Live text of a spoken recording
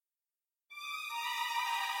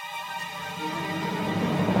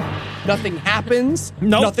Nothing happens.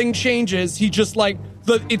 Nope. Nothing changes. He just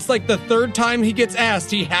it's like the third time he gets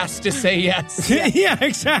asked, he has to say yes. Yeah,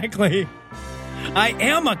 exactly. I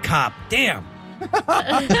am a cop. Damn.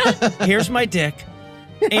 Here's my dick.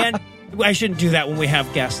 And I shouldn't do that when we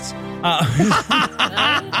have guests.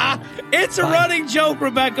 It's a running joke,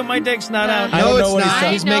 Rebecca. My dick's not out. I don't know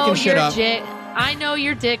what he's making shit up. I know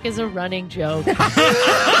your dick is a running joke.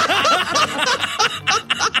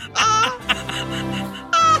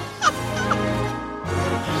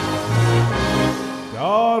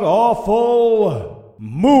 God awful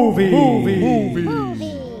movies.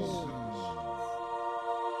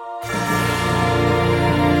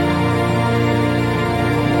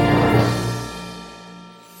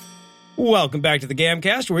 Welcome back to the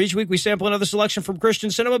Gamcast, where each week we sample another selection from Christian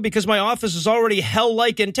cinema because my office is already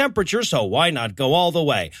hell-like in temperature, so why not go all the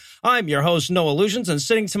way? I'm your host, Noah Illusions, and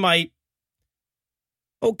sitting to my...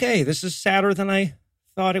 Okay, this is sadder than I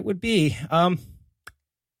thought it would be.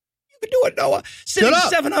 You can do it, Noah. Sitting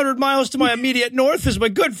 700 miles to my immediate north is my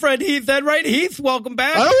good friend Heath Enright. Heath, welcome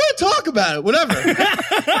back. I don't want to talk about it. Whatever.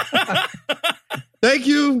 Thank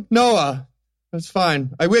you, Noah. That's fine.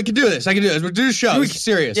 We can do this. I can do this. We'll do the show. It's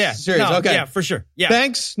serious. Yeah. Serious. No, okay. Yeah, for sure. Yeah.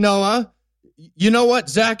 Thanks, Noah. You know what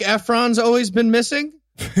Zac Efron's always been missing?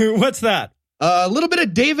 What's that? A little bit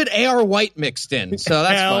of David A.R. White mixed in. So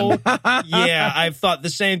that's fun. Yeah, I've thought the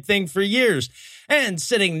same thing for years. And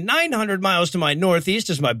sitting 900 miles to my northeast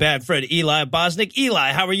is my bad friend Eli Bosnick.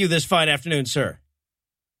 Eli, how are you this fine afternoon, sir?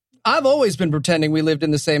 I've always been pretending we lived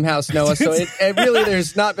in the same house, Noah, so it really,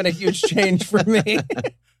 there's not been a huge change for me.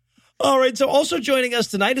 All right, so also joining us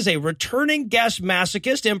tonight is a returning guest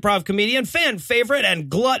masochist, improv comedian, fan favorite, and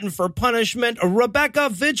glutton for punishment, Rebecca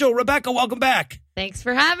Vigil. Rebecca, welcome back. Thanks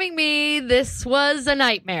for having me. This was a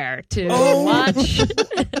nightmare to watch,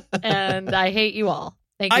 and I hate you all.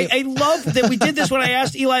 Thank you. I love that we did this when I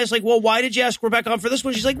asked Eli. I was like, well, why did you ask Rebecca on for this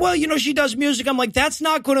one? She's like, well, she does music. I'm like, that's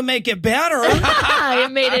not going to make it better.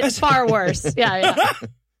 It made it far worse. Yeah.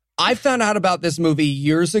 I found out about this movie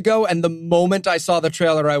years ago, and the moment I saw the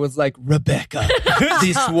trailer, I was like, Rebecca,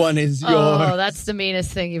 this one is yours. Oh, that's the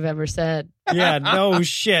meanest thing you've ever said. Yeah, no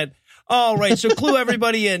shit. All right, so clue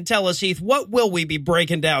everybody in. Tell us, Heath, what will we be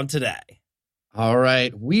breaking down today? All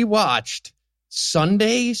right. We watched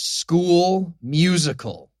Sunday School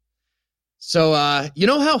Musical. So, you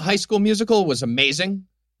know how High School Musical was amazing,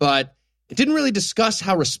 but it didn't really discuss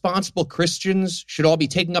how responsible Christians should all be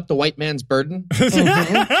taking up the white man's burden.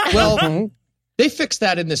 Well, they fixed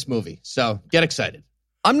that in this movie, so get excited.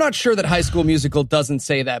 I'm not sure that High School Musical doesn't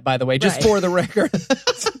say that, by the way, just for the record.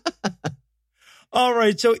 All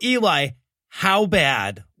right, so Eli, how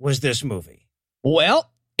bad was this movie? Well,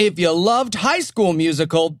 if you loved High School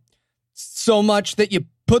Musical so much that you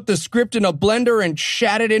put the script in a blender and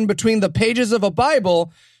shat it in between the pages of a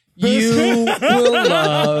Bible, you will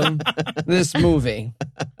love this movie.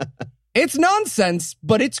 It's nonsense,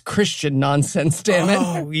 but it's Christian nonsense, damn it.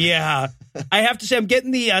 Oh, yeah. I have to say, I'm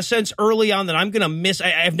getting the sense early on that I'm going to miss.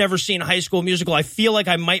 I've never seen High School Musical. I feel like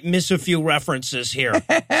I might miss a few references here.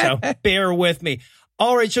 So bear with me.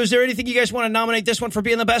 All right. So is there anything you guys want to nominate this one for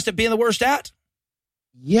being the best at being the worst at?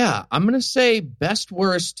 Yeah, I'm going to say best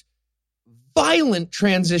worst. Violent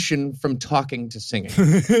transition from talking to singing.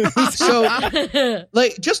 So,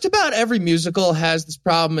 like, just about every musical has this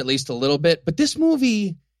problem, at least a little bit, but this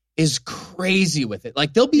movie is crazy with it.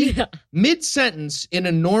 Like, they'll be mid-sentence in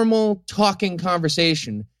a normal talking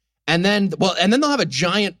conversation, and then they'll have a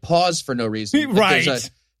giant pause for no reason. Right. There's a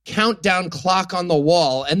countdown clock on the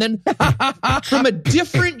wall, and then from a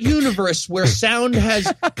different universe where sound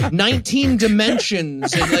has 19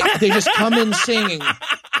 dimensions, and like they just come in singing.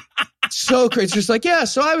 So crazy. It's just like, yeah,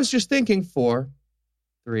 so I was just thinking 4,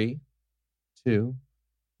 3, 2,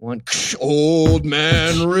 1. Old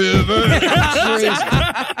Man River. Crazy.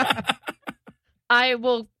 I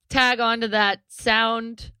will tag on to that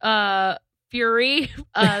sound fury.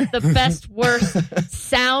 The best, worst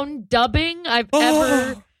sound dubbing I've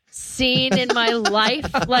ever seen in my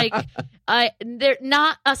life. Like, there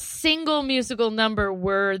not a single musical number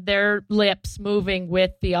were their lips moving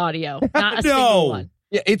with the audio. Not a single one.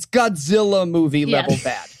 Yeah, it's Godzilla movie level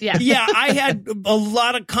bad. Yeah. Yeah, I had a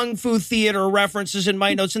lot of Kung Fu Theater references in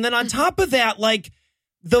my notes. And then on top of that, like,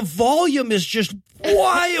 the volume is just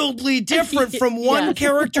wildly different from one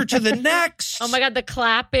character to the next. Oh, my God, the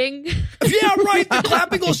clapping. Yeah, right. The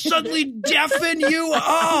clapping will suddenly deafen you.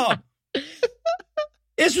 Oh.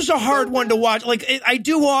 This was a hard one to watch. Like, I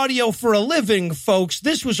do audio for a living, folks.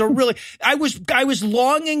 This was a really... I was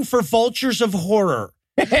longing for Vultures of Horror.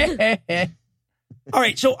 All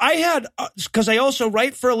right, so I had, because I also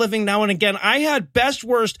write for a living now and again, I had best,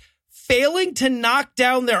 worst failing to knock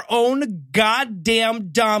down their own goddamn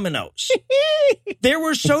dominoes. There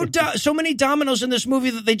were so many dominoes in this movie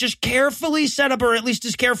that they just carefully set up, or at least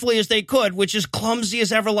as carefully as they could, which is clumsy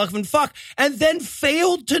as ever loving fuck, and then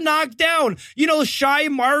failed to knock down. You know, shy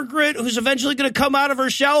Margaret, who's eventually going to come out of her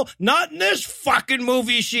shell. Not in this fucking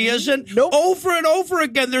movie, she isn't. Nope. Over and over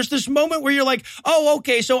again, there's this moment where you're like, oh,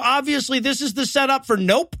 okay, so obviously this is the setup for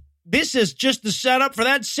nope. This is just the setup for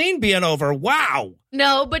that scene being over. Wow.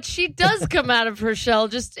 No, but she does come out of her shell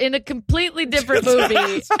just in a completely different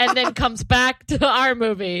movie and then comes back to our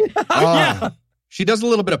movie. Yeah. She does a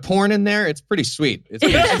little bit of porn in there. It's pretty sweet. It's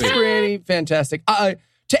pretty It's sweet. pretty fantastic.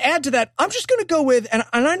 To add to that, I'm just going to go with, and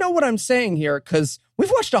I know what I'm saying here because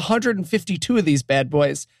we've watched 152 of these bad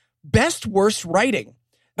boys. Best worst writing.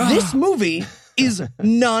 This movie is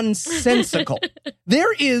nonsensical.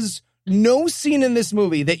 There is no scene in this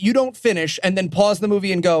movie that you don't finish and then pause the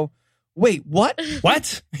movie and go, wait, what?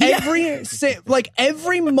 What?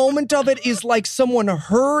 Every moment of it is like someone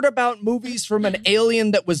heard about movies from an alien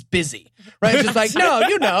that was busy, right? It's just like, no,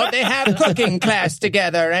 you know, they have cooking class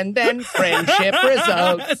together and then friendship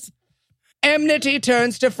results. Enmity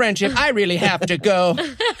turns to friendship. I really have to go.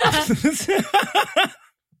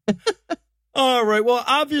 All right. Well,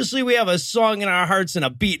 obviously we have a song in our hearts and a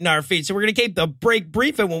beat in our feet, so we're going to keep the break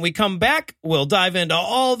brief, and when we come back, we'll dive into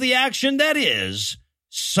all the action that is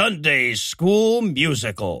Sunday School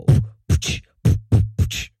Musical.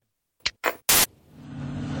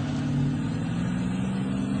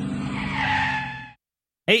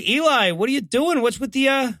 Hey, Eli, what are you doing? What's with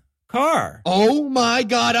the car? Oh my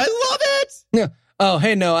God, I love it! Yeah. Oh,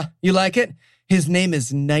 hey, Noah. You like it? His name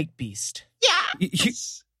is Night Beast.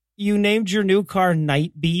 You named your new car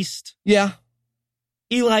Night Beast? Yeah.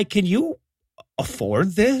 Eli, can you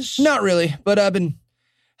afford this? Not really, but haven't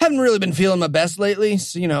really been feeling my best lately.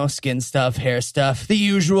 So, you know, skin stuff, hair stuff, the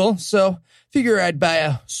usual. So figure I'd buy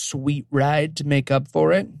a sweet ride to make up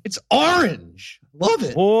for it. It's orange. Love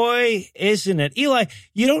it. Boy, isn't it? Eli,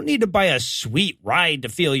 you don't need to buy a sweet ride to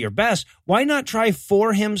feel your best. Why not try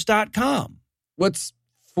 4hims.com? What's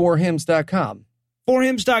 4hims.com?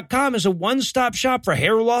 4hims.com is a one-stop shop for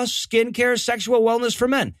hair loss, skincare, sexual wellness for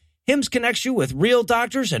men. Hims connects you with real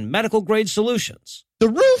doctors and medical-grade solutions. The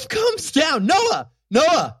roof comes down. Noah,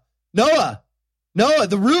 the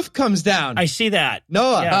roof comes down. I see that.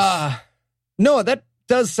 Noah. Yes. Noah, that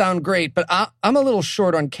does sound great, but I'm a little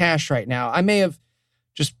short on cash right now. I may have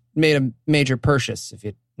just made a major purchase, if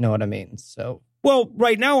you know what I mean. So, Well,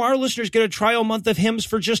 right now, our listeners get a trial month of Hims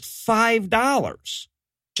for just $5.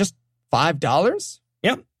 just $5?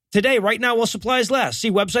 Yep. Today, right now, while supplies last. See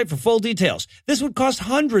website for full details. This would cost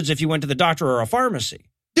hundreds if you went to the doctor or a pharmacy.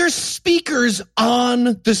 There's speakers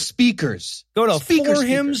on the speakers. Go to Speakers.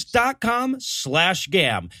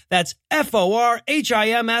 4hims.com/gam. That's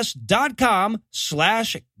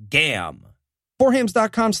FORHIMS.com/gam.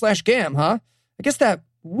 4hims.com/gam, huh? I guess that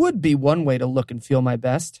would be one way to look and feel my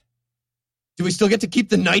best. Do we still get to keep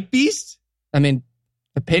the Night Beast? I mean,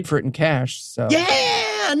 I paid for it in cash, so.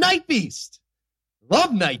 Yeah, Night Beast.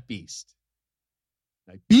 Love Night Beast.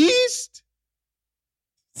 Night Beast.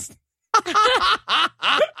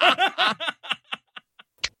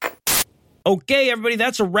 Okay, everybody,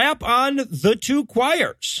 that's a wrap on The Two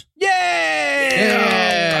Choirs. Yay!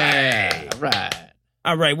 Yeah. Right.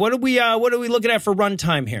 All right, what are we looking at for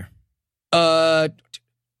runtime here?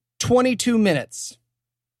 22 minutes.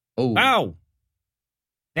 Oh. Wow.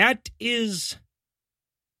 That is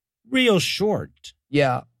real short.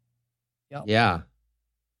 Yeah. Yeah.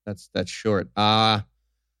 That's short. I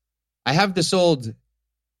have this old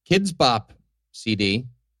Kids Bop CD,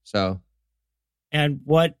 so And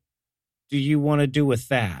what do you want to do with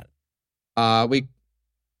that? we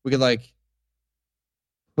could like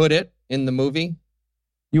put it in the movie.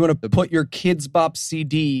 You want to put your Kids Bop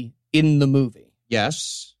CD in the movie?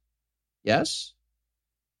 Yes.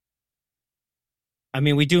 I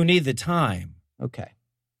mean, we do need the time. Okay.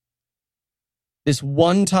 This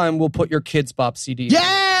one time we'll put your Kids Bop CD.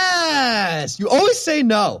 Yes. You always say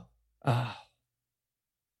no.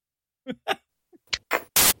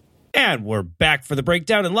 And we're back for the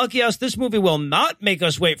breakdown. And lucky us, this movie will not make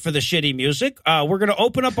us wait for the shitty music. We're going to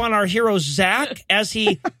open up on our hero, Zach, as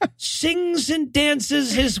he sings and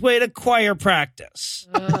dances his way to choir practice.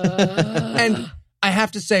 And I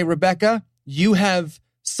have to say, Rebecca, you have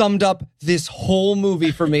summed up this whole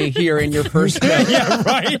movie for me here in your first note. Yeah,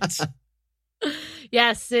 right.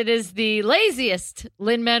 Yes, it is the laziest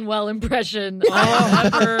Lin-Manuel impression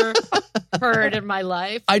I've ever heard in my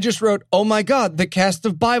life. I just wrote, oh my God, the cast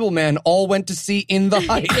of Bible Man all went to see In the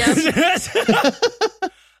Heights.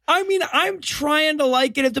 I mean, I'm trying to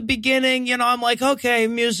like it at the beginning. You know, I'm like, okay,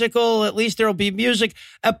 musical, at least there'll be music.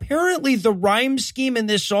 Apparently, the rhyme scheme in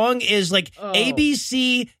this song is like A, B,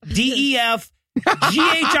 C, D, E, F, G,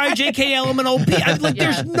 H, I, J, K, L, M, N, O, P. Like,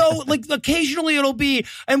 there's no, like, occasionally it'll be,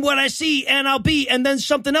 and what I see, and I'll be, and then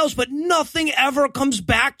something else, but nothing ever comes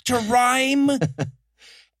back to rhyme.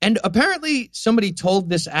 And apparently somebody told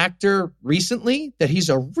this actor recently that he's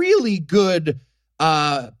a really good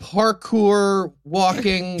parkour,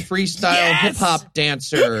 walking, freestyle hip-hop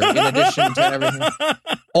dancer in addition to everything.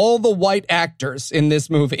 All the white actors in this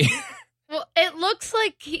movie. Well, it looks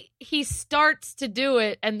like he starts to do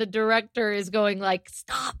it, and the director is going like,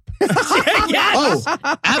 stop. Yes.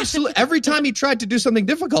 Oh, absolutely. Every time he tried to do something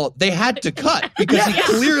difficult, they had to cut because he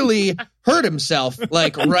clearly hurt himself,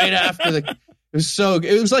 like, right after the...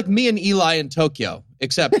 It was like me and Eli in Tokyo,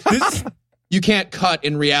 except you can't cut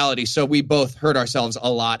in reality, so we both hurt ourselves a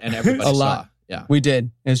lot, and everybody saw. Yeah, we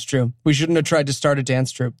did. It's true. We shouldn't have tried to start a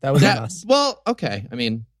dance troupe. That was on us. Well, okay. I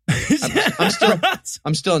mean,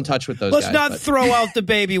 I'm still in touch with those Let's guys. not throw out the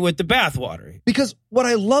baby with the bathwater. Because what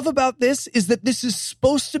I love about this is that this is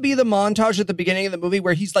supposed to be the montage at the beginning of the movie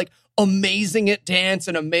where he's like amazing at dance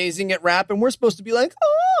and amazing at rap. And we're supposed to be like,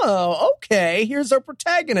 oh, okay, here's our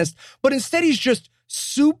protagonist. But instead he's just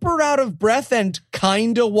super out of breath and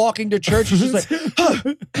kind of walking to church. He's just like,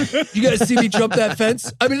 huh, you guys see me jump that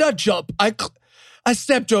fence? I mean, not jump. I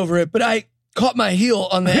stepped over it, but I caught my heel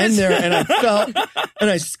on the end there and I fell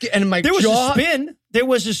and my There was jaw. a spin. There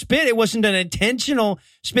was a spin. It wasn't an intentional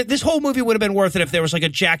spin. This whole movie would have been worth it if there was like a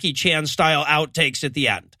Jackie Chan style outtakes at the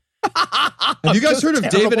end. Have you guys heard of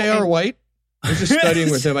David A.R. White? I was just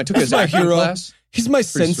studying with him. I took his my acting hero. class. He's my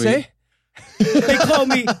Pretty sensei. sweet.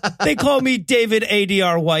 They call me David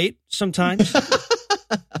A.D.R. White sometimes.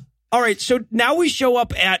 All right, so now we show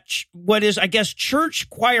up at what is, I guess, church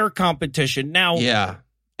choir competition. Now, Yeah.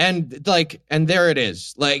 And there it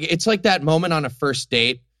is. Like, it's like that moment on a first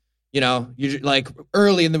date. You know, you like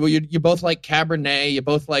early in the movie, you both like Cabernet, you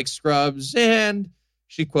both like Scrubs, and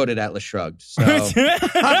she quoted Atlas Shrugged. So here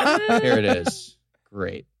it is.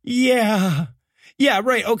 Great. Yeah,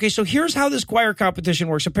 right. Okay, so here's how this choir competition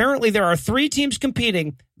works. Apparently, there are 3 teams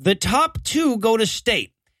competing. The top 2 go to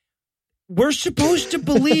state. We're supposed to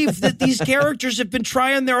believe that these characters have been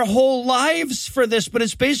trying their whole lives for this, but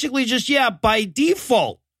it's basically just, by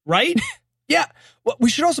default, right? Yeah. Well, we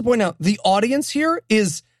should also point out the audience here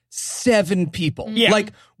is 7 people. Yeah.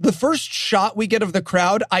 Like the first shot we get of the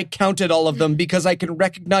crowd, I counted all of them because I can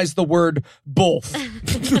recognize the word both.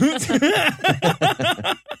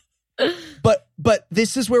 But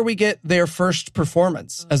this is where we get their first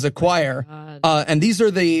performance as a choir. And these are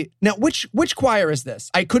which choir is this?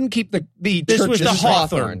 I couldn't keep the This churches. was the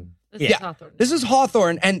Hawthorne. This is Hawthorne. This is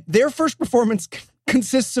Hawthorne, and their first performance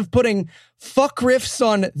consists of putting fuck riffs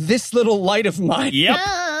on This Little Light of Mine. Yep.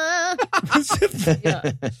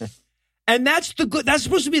 Yeah. And that's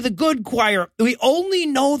supposed to be the good choir. We only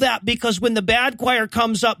know that because when the bad choir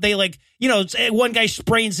comes up, they one guy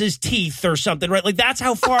sprains his teeth or something, right? Like that's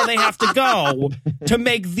how far they have to go to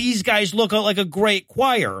make these guys look like a great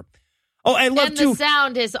choir. Oh, I love the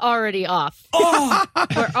sound is already off. Oh,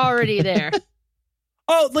 We're already there.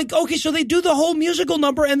 Oh, like, okay, so they do the whole musical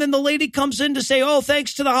number, and then the lady comes in to say, oh,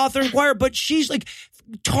 thanks to the Hawthorne Choir, but she's like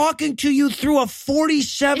talking to you through a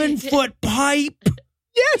 47-foot pipe.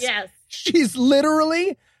 Yes. She's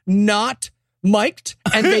literally not mic'd,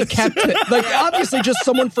 and they kept it. Like, obviously, just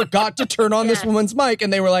someone forgot to turn on this woman's mic,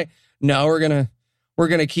 and they were like, no, we're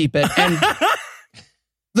gonna keep it. And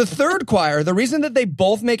the third choir, the reason that they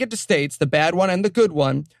both make it to states, the bad one and the good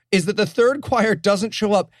one, is that the third choir doesn't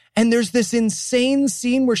show up. And there's this insane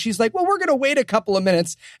scene where she's like, well, we're going to wait a couple of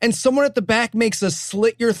minutes. And someone at the back makes a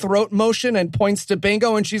slit your throat motion and points to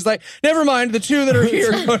Bingo. And she's like, never mind, the 2 that are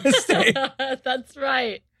here go to state. That's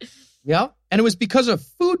right. Yeah. And it was because of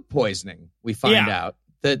food poisoning, we find out.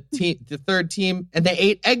 The third team, and they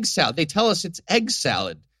ate egg salad. They tell us it's egg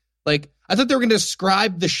salad. Like, I thought they were going to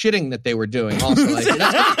describe the shitting that they were doing also. Like,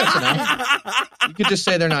 that's enough. You could just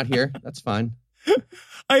say they're not here. That's fine.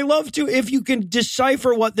 I love to, if you can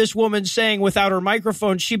decipher what this woman's saying without her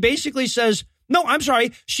microphone, she basically says, no, I'm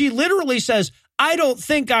sorry. She literally says, I don't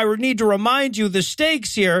think I need to remind you the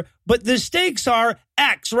stakes here, but the stakes are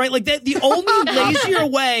X, right? Like that, the only lazier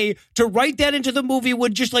way to write that into the movie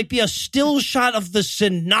would just like be a still shot of the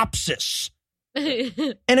synopsis.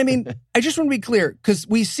 And I mean, I just want to be clear, because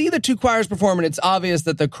we see the 2 choirs perform, and it's obvious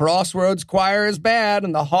that the Crossroads choir is bad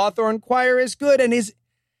and the Hawthorne choir is good. And is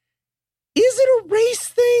it a race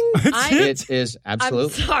thing? It is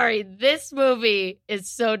absolutely. I'm sorry. This movie is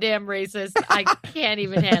so damn racist. I can't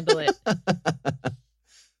even handle it.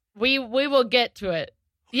 We will get to it.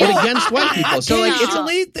 but against white people. So like, it's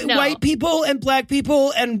elite white people and black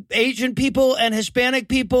people and Asian people and Hispanic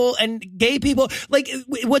people and gay people. Like,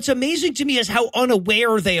 what's amazing to me is how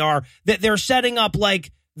unaware they are that they're setting up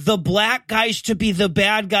like the black guys to be the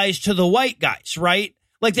bad guys to the white guys, right?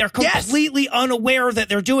 Like they're completely unaware that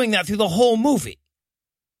they're doing that through the whole movie.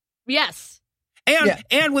 Yes.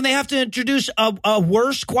 And when they have to introduce a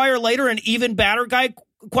worse choir later, an even badder guy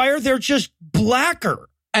choir, they're just blacker.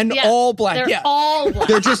 And all black. They're all black.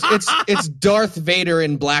 They're just, it's Darth Vader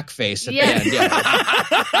in blackface at the end.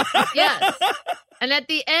 Yeah. Yes. And at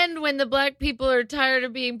the end, when the black people are tired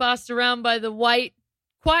of being bossed around by the white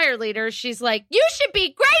choir leader, she's like, "You should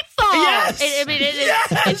be grateful." Yes.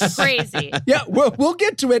 It's crazy. Yeah, we'll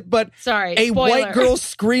get to it, but Sorry, a spoiler. white girl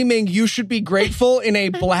screaming, "You should be grateful," in a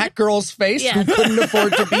black girl's face who couldn't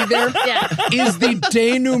afford to be there is the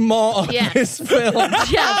denouement of this film.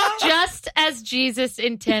 Just as Jesus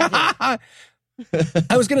intended. I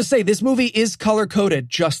was going to say, this movie is color-coded,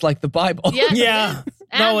 just like the Bible. Yes, Yeah. it is.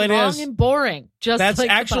 And No, it long is. and boring. Just That's like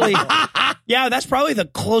the actually, Bible. yeah, that's probably the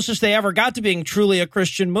closest they ever got to being truly a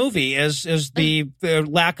Christian movie is the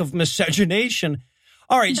lack of miscegenation.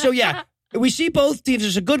 All right, so yeah, we see both teams.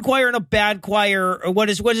 There's a good choir and a bad choir. What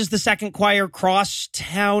is the second choir?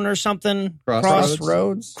 Crosstown or something?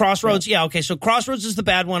 Crossroads. Yeah, okay. So Crossroads is the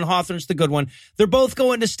bad one. Hawthorne's the good one. They're both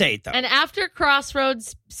going to state, though. And after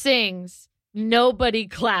Crossroads sings, nobody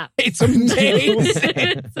claps. It's amazing.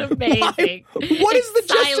 It's amazing. What is the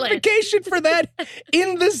silent. justification for that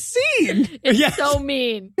in the scene? It's so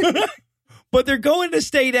mean. But they're going to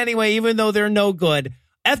state anyway, even though they're no good.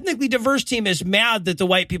 Ethnically diverse team is mad that the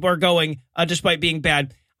white people are going, despite being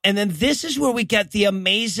bad. And then this is where we get the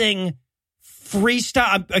amazing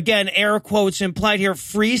freestyle, again, air quotes implied here,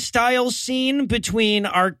 freestyle scene between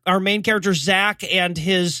our main character, Zach, and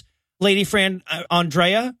his lady friend,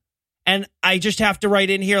 Andrea. And I just have to write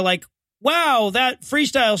in here like, wow, that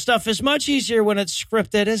freestyle stuff is much easier when it's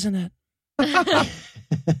scripted, isn't it?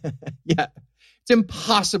 Yeah. It's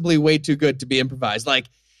impossibly way too good to be improvised. Like,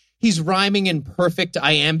 he's rhyming in perfect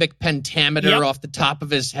iambic pentameter off the top of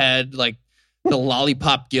his head, like the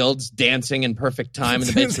Lollipop Guild's dancing in perfect time,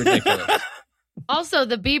 and it's ridiculous. Also,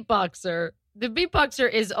 the beatboxer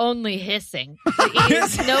is only hissing. He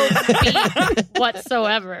has no beat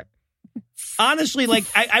whatsoever. Honestly, like,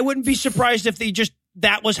 I wouldn't be surprised if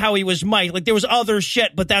that was how he was mic'd. Like, there was other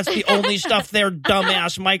shit, but that's the only stuff their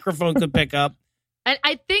dumbass microphone could pick up. And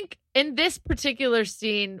I think in this particular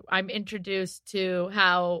scene, I'm introduced to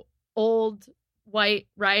how old white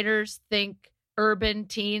writers think urban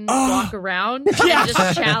teens walk around and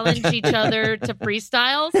just challenge each other to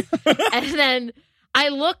freestyles. And then I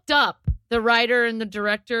looked up the writer and the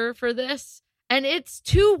director for this, and it's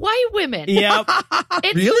two white women. Yep.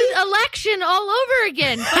 It's Really? an election all over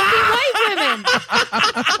again. Fucking white women.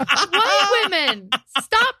 White women.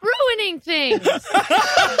 Stop ruining things. As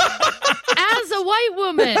a white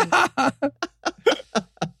woman.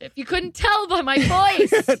 If you couldn't tell by my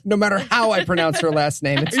voice. No matter how I pronounce her last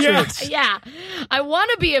name, it's true. Yeah. I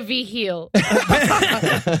want to be a V-heel.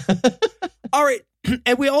 All right.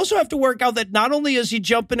 And we also have to work out that not only is he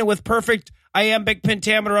jumping in with perfect iambic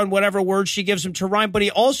pentameter on whatever word she gives him to rhyme, but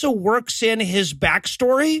he also works in his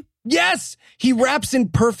backstory. Yes, he raps in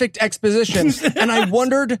perfect exposition. And I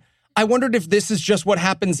wondered if this is just what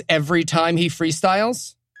happens every time he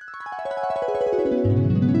freestyles.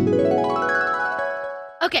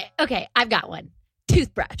 Okay, I've got one.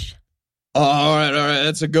 Toothbrush. All right.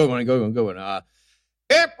 That's a good one.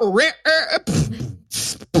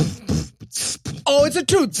 Oh, it's a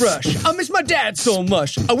toothbrush. I miss my dad so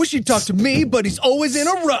much. I wish he'd talk to me, but he's always in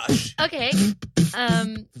a rush. Okay.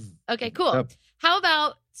 Okay, cool. Yep. How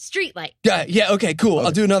about streetlight? Yeah, okay, cool. Okay.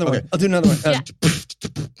 I'll do another one. Yeah.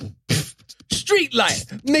 Street light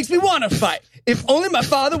makes me want to fight. If only my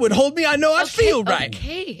father would hold me, I know I'd feel right.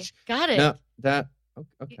 Okay, got it. No, that,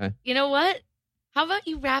 okay. You know what? How about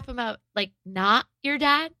you rap him out like not your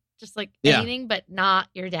dad? Just like anything, but not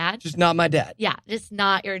your dad. Just not my dad. Yeah, just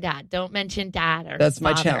not your dad. Don't mention dad or That's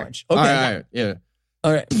my father. challenge. Okay. All right, yeah.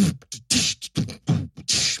 All right.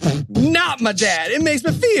 Not my dad. It makes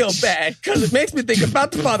me feel bad because it makes me think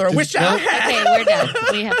about the father I wish I had. Okay, we're done.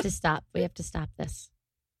 We have to stop. We have to stop this.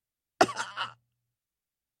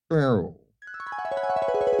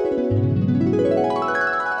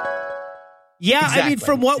 Yeah, I mean, Exactly.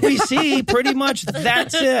 from what we see, pretty much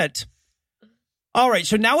that's it. All right,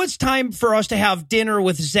 so now it's time for us to have dinner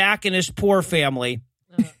with Zach and his poor family.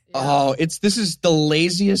 Oh, this is the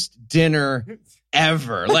laziest dinner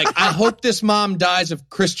ever. Like, I hope this mom dies of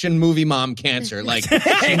Christian movie mom cancer. Like,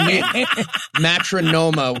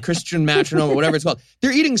 matronoma, Christian matronoma, whatever it's called.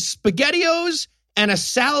 They're eating SpaghettiOs and a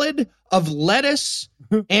salad of lettuce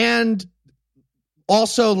and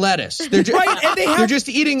also lettuce. They're, they're just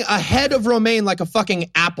eating a head of romaine like a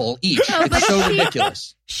fucking apple each. It's so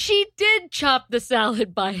ridiculous. She did chop the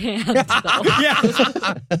salad by hand, though.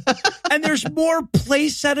 Yeah. And there's more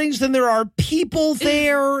place settings than there are people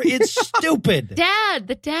there. It's stupid.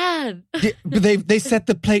 The dad. They set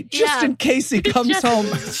the plate just in case he comes home.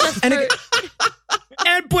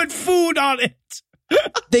 And put food on it.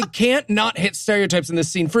 They can't not hit stereotypes in this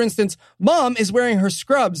scene. For instance, mom is wearing her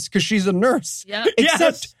scrubs because she's a nurse. Yep.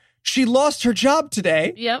 Except she lost her job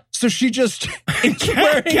today. Yep. So she just is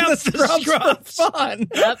wearing the scrubs for fun.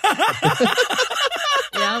 Yep.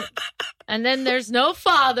 Yep. And then there's no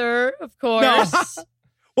father, of course. No.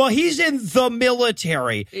 Well, he's in the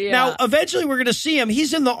military. Yeah. Now, eventually we're going to see him.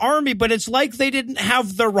 He's in the army, but it's like they didn't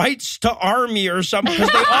have the rights to army or something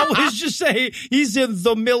because they always just say he's in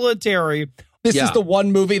the military. This is the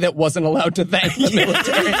one movie that wasn't allowed to thank the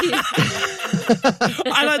military.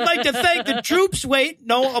 And I'd like to thank the troops. Wait,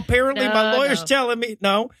 no, apparently my lawyer's telling me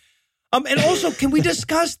no. And also, can we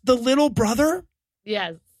discuss the little brother?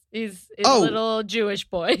 Yes. He's a little Jewish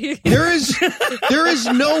boy. There is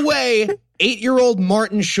no way 8-year-old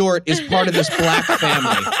Martin Short is part of this black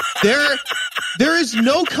family. There is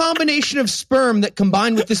no combination of sperm that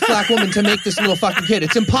combined with this black woman to make this little fucking kid.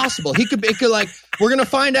 It's impossible. It could like, we're going to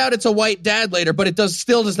find out it's a white dad later, but it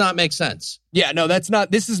still does not make sense. Yeah, no,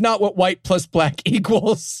 this is not what white plus black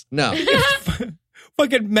equals. No.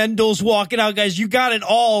 Fucking Mendel's walking out, guys. You got it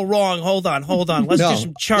all wrong. Hold on. Let's do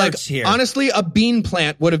some charts here. Honestly, a bean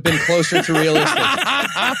plant would have been closer to realistic.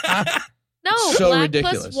 No, so black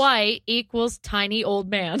ridiculous. plus white equals tiny old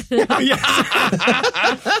man.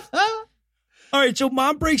 All right, so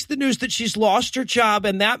mom breaks the news that she's lost her job,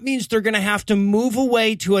 and that means they're going to have to move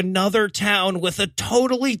away to another town with a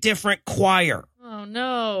totally different choir. Oh,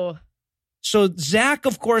 no. So Zach,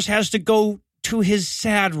 of course, has to go to his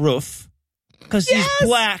sad roof because he's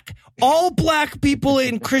black. All black people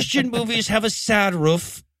in Christian movies have a sad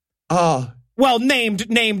roof. Oh, well,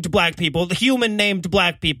 named black people, the human named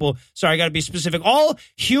black people. Sorry, I got to be specific. All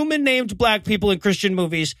human named black people in Christian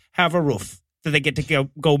movies have a roof that they get to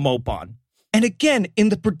go mope on. And again, in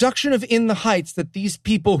the production of In the Heights that these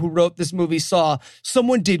people who wrote this movie saw,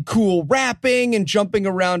 someone did cool rapping and jumping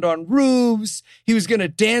around on roofs. He was going to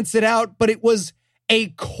dance it out, but it was a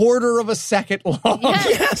quarter of a second long.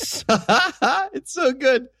 Yes. It's so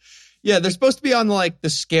good. Yeah, they're supposed to be on like the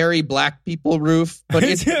scary black people roof, but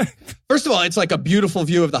it's first of all, it's like a beautiful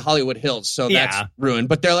view of the Hollywood Hills, so that's ruined.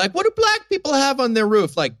 But they're like, what do black people have on their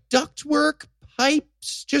roof? Like ductwork,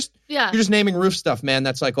 pipes, you're just naming roof stuff, man.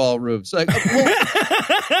 That's like all roofs. Like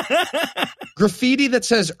graffiti that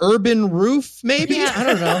says urban roof, maybe? Yeah. I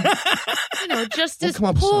don't know. Just as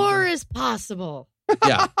poor as possible.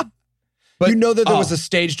 Yeah. But, you know that there was a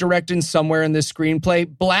stage directing somewhere in this screenplay,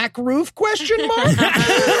 black roof, question mark?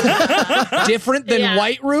 Different than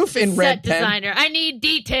white roof in red pen. Designer, I need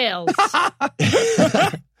details.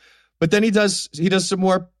 But then he does some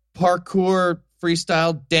more parkour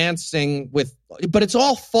freestyle dancing but it's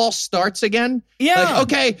all false starts again. Yeah. Like,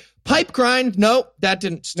 okay, pipe grind. No, that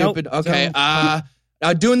didn't. Stupid. Nope. Okay.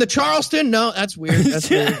 Doing the Charleston. No, that's weird. That's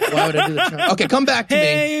weird. Why would I do the Charleston? Okay, come back to me.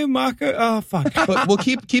 Hey, Maka. Oh, fuck. But we'll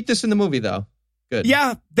keep this in the movie, though. Good.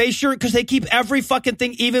 Yeah, they sure, because they keep every fucking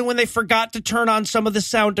thing, even when they forgot to turn on some of the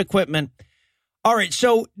sound equipment. All right,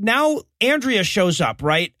 so now Andrea shows up,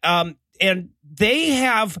 right? And they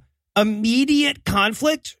have immediate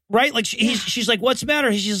conflict, right? Like she's like, "What's the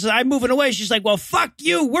matter?" She says, "I'm moving away." She's like, "Well, fuck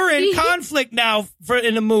you. We're in conflict now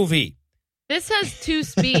in a movie." This has two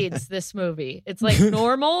speeds, this movie. It's like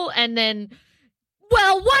normal and then,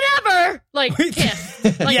 well, whatever. Like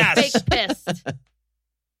pissed. Like fake pissed.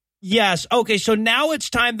 Yes. Okay, so now it's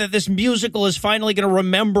time that this musical is finally going to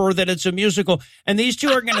remember that it's a musical, and these two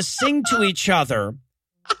are going to sing to each other.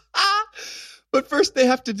 But first they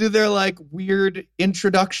have to do their like weird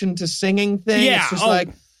introduction to singing thing. Yeah. It's just like,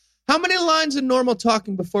 how many lines in normal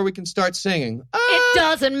talking before we can start singing? It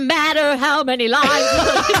doesn't matter how many lines.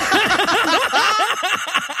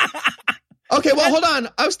 Okay, well, hold on.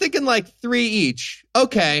 I was thinking like 3 each.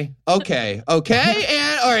 Okay. And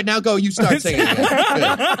all right, now go. You start singing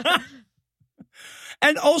again.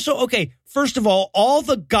 And also, okay, first of all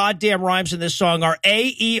the goddamn rhymes in this song are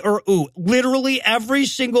A, E, or Oo. Literally every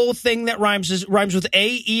single thing that rhymes with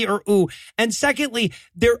A, E, or Oo. And secondly,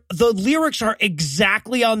 the lyrics are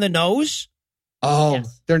exactly on the nose. Oh,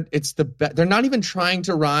 yes. They're not even trying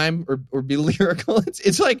to rhyme or be lyrical.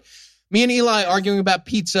 It's like Me and Eli arguing about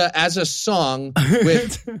pizza as a song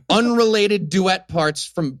with unrelated duet parts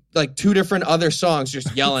from like 2 different other songs,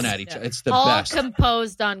 just yelling at each other. It's the All best.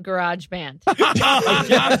 composed on GarageBand.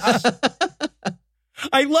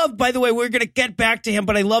 I love, by the way, we're going to get back to him,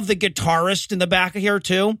 but I love the guitarist in the back of here,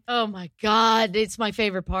 too. Oh my God, it's my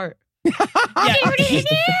favorite part. Yeah,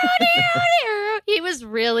 He was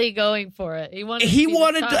really going for it. He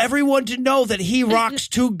wanted everyone to know that he rocks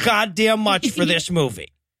too goddamn much for this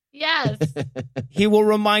movie. Yes. He will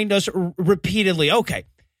remind us repeatedly. Okay.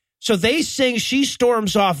 So they sing, she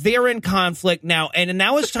storms off. They're in conflict now. And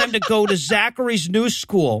now it's time to go to Zachary's new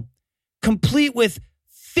school, complete with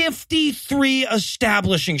 53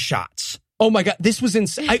 establishing shots. Oh my God, this was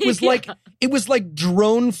insane. It was like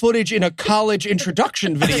drone footage in a college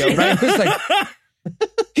introduction video, right? It was like,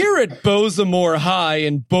 here at Bozemoor High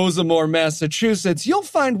in Bozemoor, Massachusetts, you'll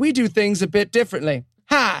find we do things a bit differently.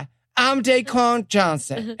 Hi, I'm Daquan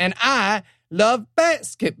Johnson, and I love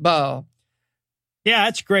basketball. Yeah,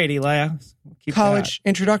 that's great, Eli. College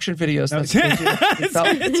introduction videos. That's crazy.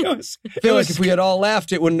 I feel like if we had all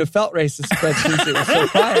laughed, it wouldn't have felt racist, but since it was so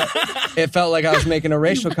quiet, it felt like I was making a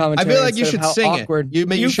racial I commentary. feel like you should sing awkward.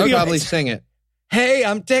 it. You should probably sing it. Hey,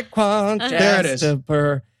 I'm Daquan There it is.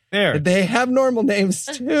 Jasper. There. They have normal names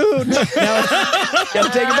too. Now, gotta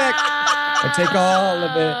take it back. I take all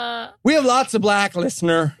of it. We have lots of black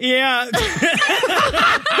listener. Yeah.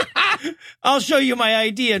 I'll show you my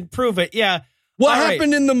ID and prove it. Yeah. What All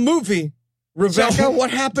happened in the movie? Rebecca,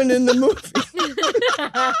 what happened in the movie?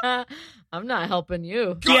 I'm not helping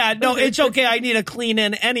you. Yeah, no, it's okay. I need a clean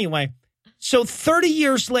in anyway. So 30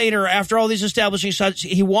 years later, after all these establishing shots,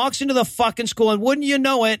 he walks into the fucking school, and wouldn't you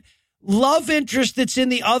know it, love interest that's in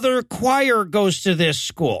the other choir goes to this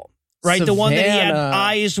school, right? Savannah. The one that he had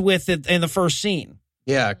eyes with in the first scene.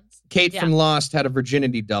 Yeah. Kate from Lost had a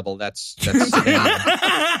virginity double. That's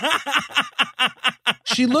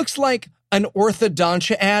She looks like an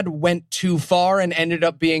orthodontia ad went too far and ended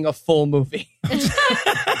up being a full movie.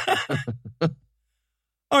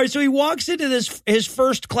 All right, so he walks into his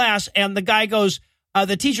first class, and the guy goes,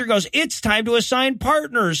 the teacher goes, it's time to assign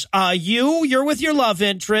partners. You're with your love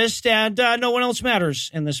interest, and no one else matters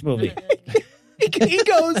in this movie. He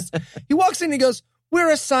walks in and he goes, we're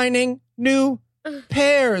assigning new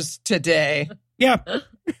pairs today. Yeah.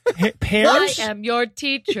 Pairs? I am your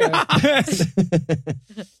teacher.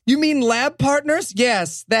 You mean lab partners?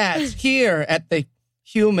 Yes, that. Here at the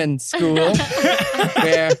human school,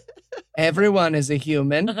 where everyone is a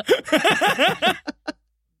human.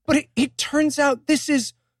 But it turns out this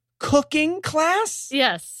is cooking class?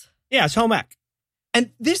 Yes. Yeah, it's home ec.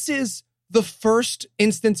 And this is the first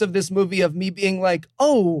instance of this movie of me being like,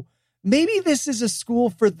 oh, maybe this is a school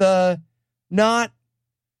for the not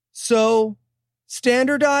so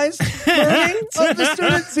standardized learning of the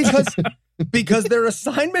students, because their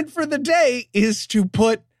assignment for the day is to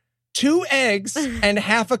put 2 eggs and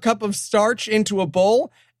half a cup of starch into a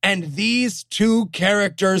bowl, and these 2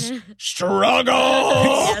 characters struggle.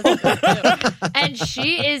 And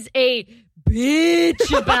she is a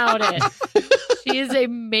bitch about it. She is a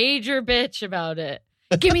major bitch about it.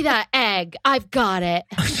 Give me that egg. I've got it.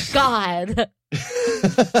 God.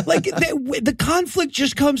 Like the conflict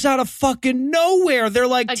just comes out of fucking nowhere. They're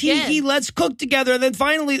like, Tiki, let's cook together. And then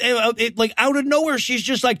finally, like out of nowhere, she's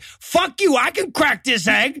just like, fuck you. I can crack this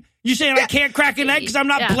egg. You saying I can't crack an egg because I'm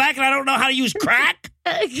not black and I don't know how to use crack?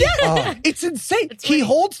 It's insane. He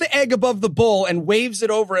holds the egg above the bowl and waves it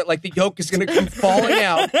over it like the yolk is going to come falling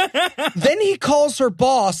out. Then he calls her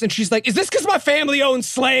boss and she's like, is this because my family owns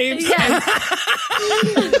slaves? Yes.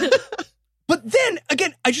 But then,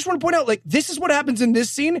 again, I just want to point out, like, this is what happens in this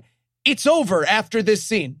scene. It's over after this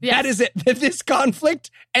scene. Yes. That is it. This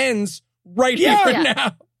conflict ends right here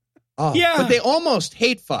now. Oh, yeah. But they almost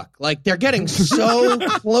hate fuck. Like, they're getting so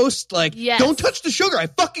close. Like, don't touch the sugar. I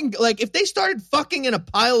fucking, like, if they started fucking in a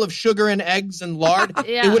pile of sugar and eggs and lard,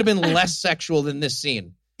 it would have been less sexual than this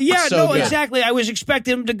scene. Yeah, so no, good. exactly. I was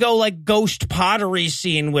expecting him to go like ghost pottery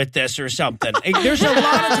scene with this or something. There's a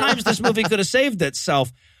lot of times this movie could have saved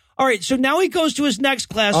itself. All right, so now he goes to his next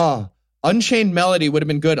class. Oh, Unchained Melody would have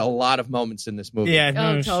been good a lot of moments in this movie. Yeah,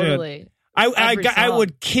 no, oh, totally. I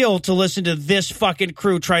would kill to listen to this fucking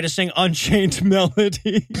crew try to sing Unchained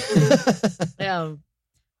Melody. Yeah.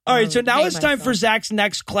 All right, so now it's time for Zach's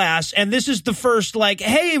next class, and this is the first, like,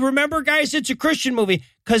 hey, remember, guys, it's a Christian movie,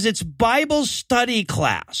 because it's Bible study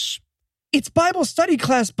class. It's Bible study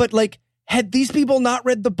class, but, like, had these people not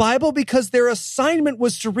read the Bible? Because their assignment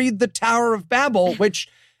was to read the Tower of Babel, which,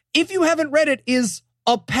 if you haven't read it, is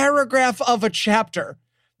a paragraph of a chapter.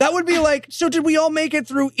 That would be like, so did we all make it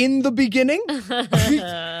through in the beginning?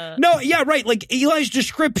 No, yeah, right. Like Eli's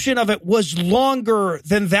description of it was longer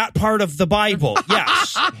than that part of the Bible.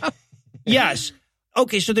 Yes. Yes.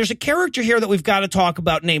 Okay, so there's a character here that we've got to talk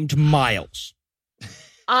about named Miles.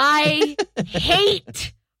 I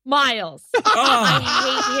hate Miles.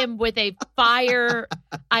 I hate him with a fire.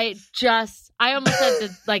 I almost had to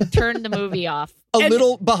like turn the movie off. A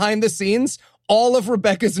little behind the scenes, all of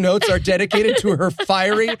Rebecca's notes are dedicated to her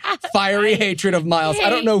fiery hatred of Miles. I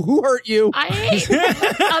don't know who hurt you. I hate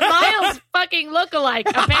a Miles fucking lookalike,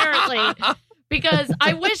 apparently. Because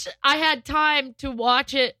I wish I had time to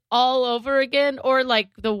watch it all over again, or like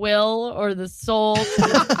the will or the soul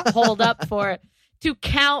to hold up for it, to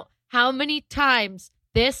count how many times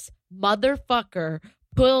this motherfucker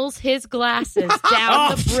pulls his glasses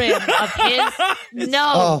down the brim of his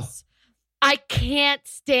nose. I can't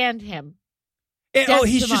stand him.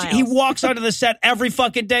 He walks onto the set every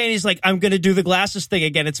fucking day and he's like, I'm going to do the glasses thing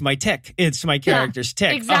again. It's my tick. It's my character's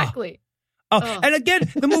tick. Exactly. And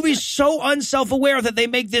again, the movie's so unself-aware that they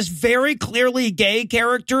make this very clearly gay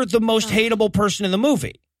character the most hateable person in the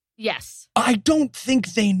movie. Yes. I don't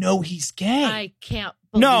think they know he's gay. I can't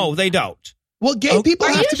believe No, they don't. Well, gay people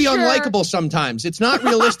Are have you to be sure? unlikable sometimes. It's not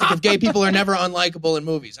realistic if gay people are never unlikable in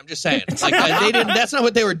movies. I'm just saying. Like they didn't. That's not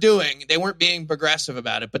what they were doing. They weren't being progressive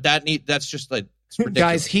about it. But that's just like it's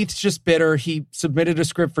ridiculous. Guys, Heath's just bitter. He submitted a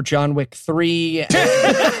script for John Wick 3.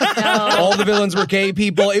 No. All the villains were gay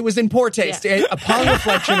people. It was in poor taste. Upon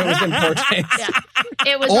reflection, it was in poor taste. Yeah.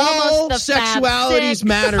 It was all almost the Fab sexualities Six.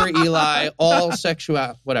 matter, Eli. All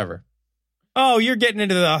sexual, whatever. Oh, you're getting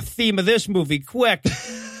into the theme of this movie quick.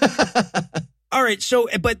 All right, so,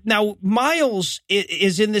 but now Miles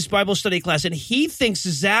is in this Bible study class, and he thinks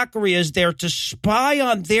Zachary is there to spy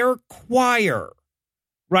on their choir,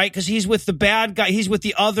 right? Because he's with the bad guy. He's with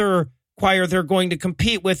the other choir they're going to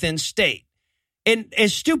compete with in state. And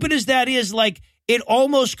as stupid as that is, like, it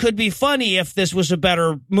almost could be funny if this was a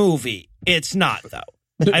better movie. It's not,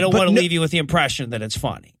 though. I don't want to leave you with the impression that it's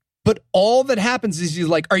funny. But all that happens is he's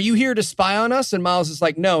like, are you here to spy on us? And Miles is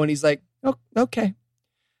like, no. And he's like, oh, okay.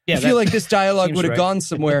 Yeah, I feel like this dialogue seems would have right. gone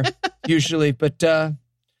somewhere usually, but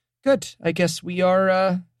good. I guess we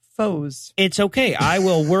are foes. It's okay. I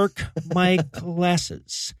will work my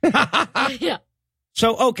classes. Yeah.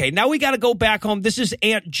 So, okay, now we got to go back home. This is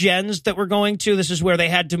Aunt Jen's that we're going to. This is where they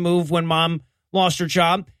had to move when Mom lost her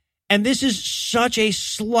job. And this is such a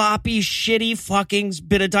sloppy, shitty fucking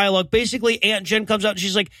bit of dialogue. Basically, Aunt Jen comes out and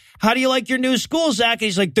she's like, how do you like your new school, Zach? And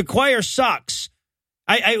he's like, the choir sucks.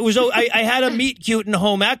 I had a meet cute in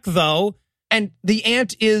home ec, though. And the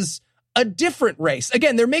aunt is a different race.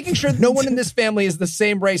 Again, they're making sure no one in this family is the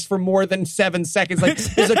same race for more than 7 seconds. Like,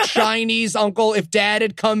 there's a Chinese uncle. If Dad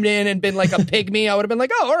had come in and been like a pygmy, I would have been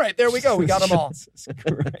like, oh, all right, there we go. We got them all. Jesus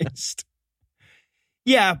Christ.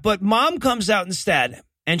 Yeah, but Mom comes out instead,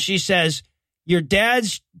 and she says, your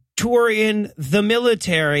dad's tour in the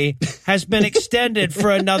military has been extended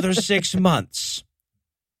for another 6 months.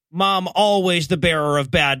 Mom, always the bearer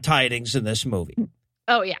of bad tidings in this movie.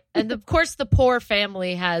 Oh, yeah. And of course, the poor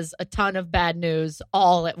family has a ton of bad news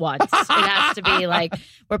all at once. It has to be like,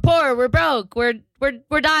 we're poor, we're broke, we're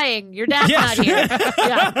dying, your dad's Yes. not here.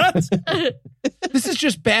 Yeah. This is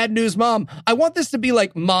just bad news, Mom. I want this to be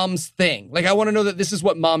like Mom's thing. Like, I want to know that this is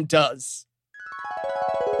what Mom does.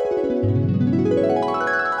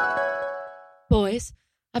 Boys,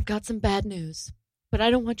 I've got some bad news, but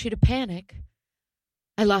I don't want you to panic.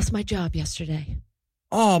 I lost my job yesterday.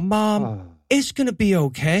 Oh, Mom, it's going to be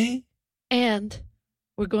okay. And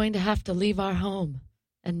we're going to have to leave our home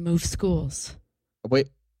and move schools. Wait,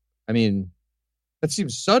 I mean, that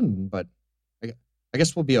seems sudden, but I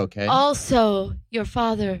guess we'll be okay. Also, your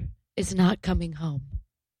father is not coming home.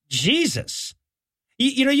 Jesus.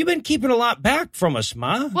 You know, you've been keeping a lot back from us,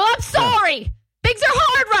 Ma. Well, I'm sorry. Things are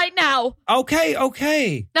hard right now.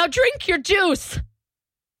 Okay. Now drink your juice.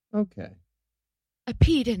 Okay. I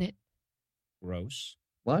peed in it. Gross.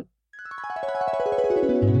 What?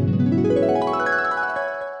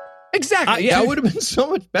 Exactly. That would have been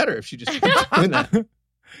so much better if she just kept doing that.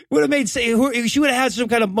 Would have made she would have had some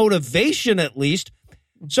kind of motivation at least.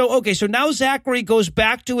 So now Zachary goes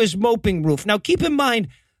back to his moping roof. Now keep in mind,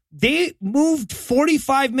 they moved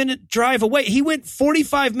 45-minute drive away. He went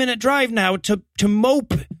 45-minute drive now to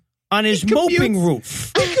mope on his moping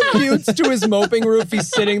roof. He commutes to his moping roof. He's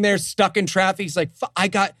sitting there stuck in traffic. He's like, I'm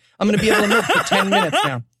going to be able to mope for 10 minutes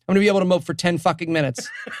now. I'm going to be able to mope for 10 fucking minutes.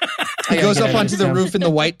 He goes up onto the roof in the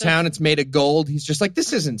White Town. It's made of gold. He's just like,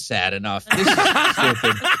 this isn't sad enough. This is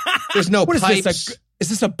stupid. There's no What is pipes. this? Is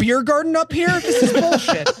this a beer garden up here? This is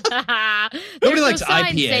bullshit. Nobody likes no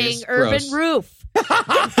sign IPAs. saying Gross. urban roof.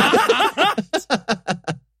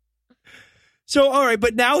 So, all right,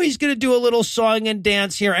 but now he's going to do a little song and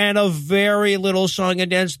dance here, and a very little song and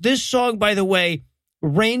dance. This song, by the way,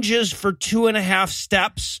 ranges for 2.5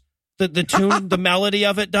 steps. The tune, the melody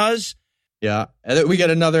of it does. Yeah. And then we get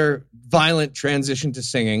another violent transition to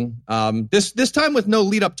singing. This time with no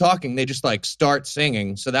lead up talking, they just like start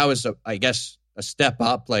singing. So that was, I guess, a step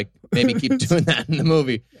up. Like maybe keep doing that in the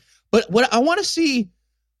movie. But what I want to see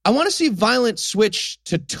violent switch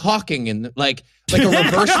to talking in like a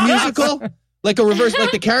reverse musical. Like a reverse,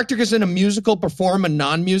 like the characters in a musical perform a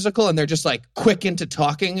non-musical, and they're just like quick into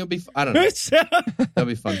talking. It'll be, I don't know. That'll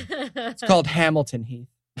be fun. It's called Hamilton, Heath.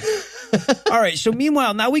 All right. So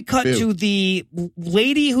meanwhile, now we cut Ew. to the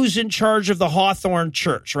lady who's in charge of the Hawthorne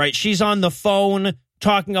Church, right? She's on the phone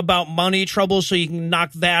talking about money trouble, so you can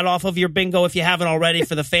knock that off of your bingo if you haven't already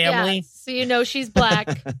for the family. Yeah, so you know she's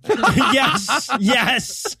black.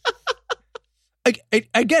 Yes.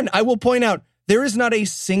 Again, I will point out, there is not a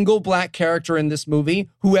single black character in this movie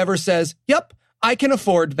who ever says, yep, I can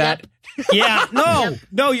afford that. Yeah.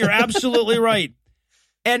 No, you're absolutely right.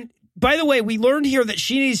 And by the way, we learned here that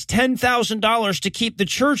she needs $10,000 to keep the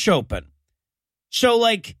church open. So,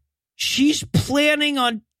 like, she's planning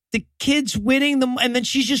on the kids winning them, and then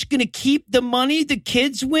she's just going to keep the money the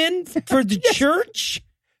kids win for the church?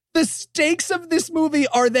 The stakes of this movie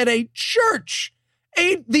are that a church,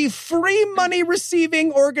 the free money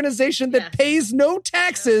receiving organization that pays no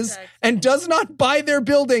taxes and does not buy their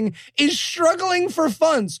building, is struggling for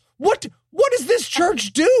funds. What does this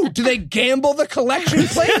church do? Do they gamble the collection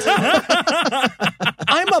plate?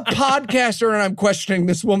 I'm a podcaster and I'm questioning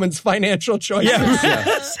this woman's financial choices.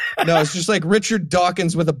 Yes. No, it's just like Richard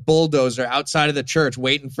Dawkins with a bulldozer outside of the church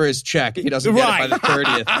waiting for his check. If he doesn't get it by the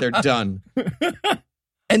 30th, they're done.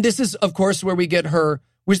 And this is, of course, where we get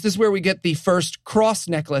the first cross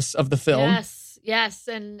necklace of the film. Yes,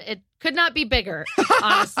 and it could not be bigger,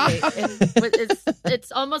 honestly.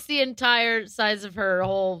 It's almost the entire size of her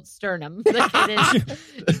whole sternum. Like,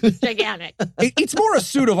 it is gigantic. It's more a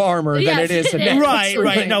suit of armor than it is a necklace.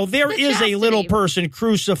 Right. No, there is a little person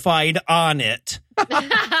crucified on it.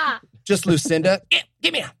 Just Lucinda.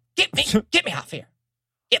 Get me off here.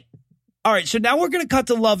 Yep. All right, so now we're going to cut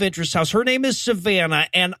to love interest house. Her name is Savannah,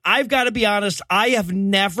 and I've got to be honest, I have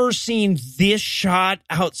never seen this shot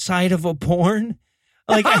outside of a porn.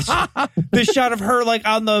 Like the shot of her, like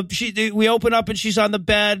we open up and she's on the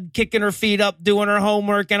bed, kicking her feet up, doing her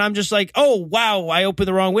homework, and I'm just like, oh wow, I opened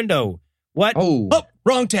the wrong window. What? Oh,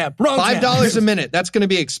 wrong tab. $5 a minute. That's going to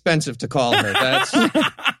be expensive to call her. That's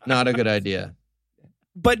not a good idea.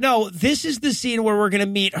 But no, this is the scene where we're going to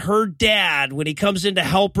meet her dad when he comes in to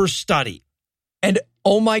help her study. And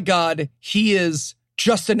oh my God, he is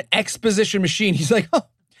just an exposition machine. He's like, oh,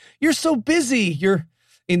 you're so busy. You're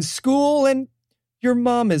in school and your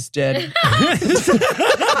mom is dead. That's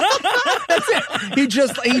it. He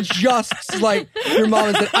just like, your mom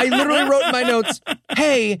is dead. I literally wrote in my notes,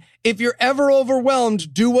 hey, if you're ever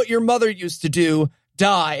overwhelmed, do what your mother used to do,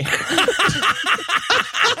 die.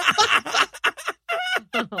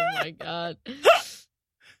 Oh my God.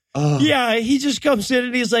 Yeah, he just comes in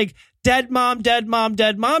and he's like, dead mom, dead mom,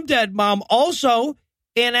 dead mom, dead mom. Also,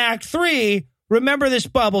 in Act 3, remember this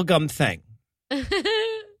bubblegum thing.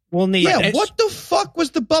 We'll need it. Yeah, what the fuck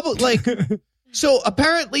was the bubble? Like, so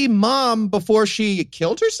apparently mom, before she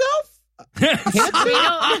killed herself?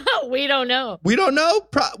 We don't know. We don't know?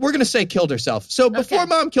 We're going to say killed herself. So before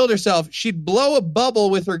mom killed herself, she'd blow a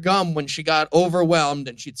bubble with her gum when she got overwhelmed,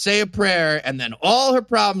 and she'd say a prayer, and then all her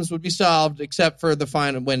problems would be solved except for the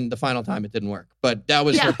final time it didn't work. But that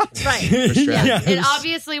was her strategy. Yeah. It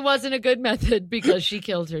obviously wasn't a good method because she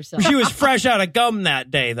killed herself. She was fresh out of gum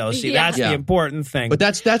that day, though. See, that's the important thing. But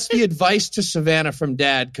that's the advice to Savannah from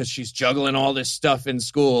dad, because she's juggling all this stuff in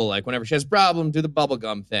school. Like, whenever she has a problem, do the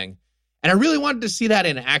bubblegum thing. And I really wanted to see that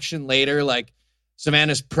in action later, like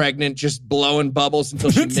Savannah's pregnant, just blowing bubbles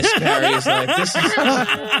until she miscarries. Like, this is...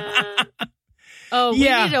 Oh, we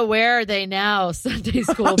need a Where Are They Now Sunday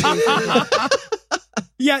school music.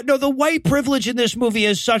 Yeah, no, the white privilege in this movie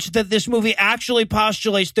is such that this movie actually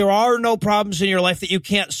postulates there are no problems in your life that you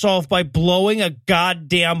can't solve by blowing a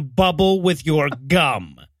goddamn bubble with your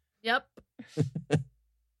gum. Yep.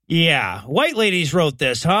 Yeah, white ladies wrote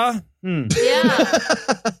this, huh? Yeah.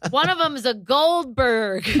 One of them is a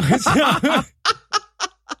Goldberg.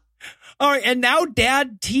 All right, and now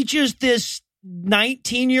Dad teaches this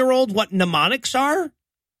 19-year-old what mnemonics are?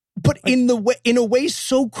 But in a way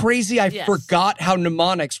so crazy, I forgot how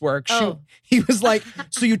mnemonics work. He was like,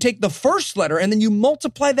 so you take the first letter and then you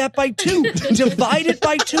multiply that by 2, divide it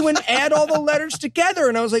by 2, and add all the letters together.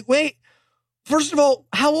 And I was like, wait, First of all,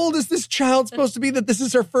 how old is this child supposed to be that this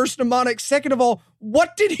is her first mnemonic? Second of all,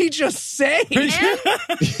 what did he just say? And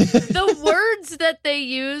the words that they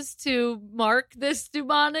use to mark this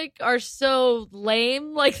mnemonic are so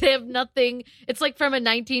lame. Like, they have nothing. It's like from a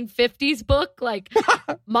 1950s book. Like,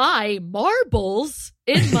 my marbles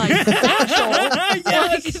in my satchel. Yes.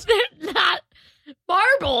 Like, they're not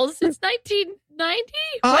marbles. It's 1990.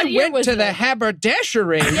 I went to the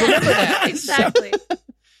haberdashery. Yeah, Remember that? exactly.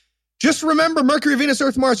 Just remember Mercury, Venus,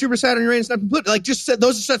 Earth, Mars, Jupiter, Saturn, Uranus, Neptune, Pluto. Like, just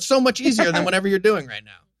those are so much easier than whatever you're doing right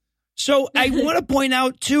now. So I want to point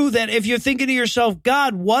out, too, that if you're thinking to yourself,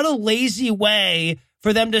 God, what a lazy way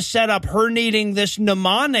for them to set up her needing this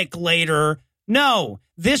mnemonic later. No,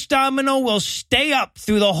 this domino will stay up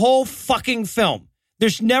through the whole fucking film.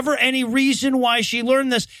 There's never any reason why she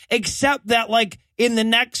learned this, except that, like, in the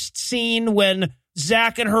next scene when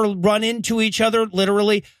Zach and her run into each other,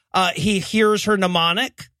 literally, he hears her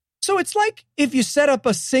mnemonic. So it's like if you set up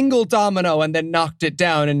a single domino and then knocked it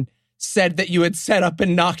down and said that you had set up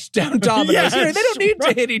and knocked down dominoes. Yes, They don't need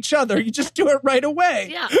to hit each other. You just do it right away.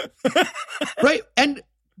 Yeah. Right. And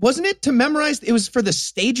wasn't it to memorize? It was for the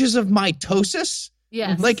stages of mitosis.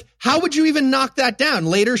 Yes. Like, how would you even knock that down?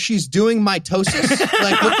 Later, she's doing mitosis?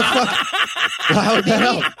 Like, what the fuck? How would that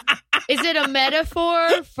help? Is it a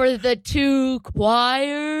metaphor for the two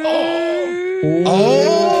choirs?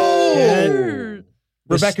 Oh.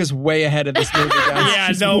 Rebecca's way ahead of this movie,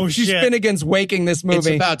 guys. Yeah, no she's shit. Finnegan's waking this It's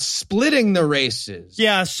movie. about splitting the races.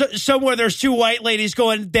 Yeah, somewhere there's two white ladies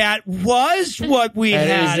going, that was what we That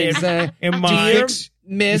had is in exact- mind. Dear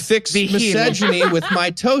Miss Fix Behemoth. misogyny with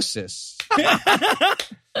mitosis.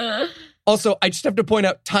 Also, I just have to point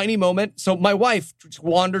out, tiny moment. So my wife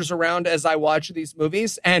wanders around as I watch these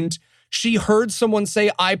movies, and she heard someone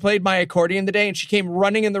say, I played my accordion today, and she came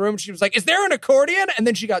running in the room. She was like, is there an accordion? And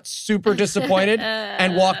then she got super disappointed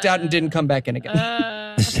and walked out and didn't come back in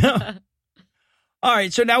again. All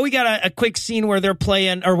right, so now we got a quick scene where they're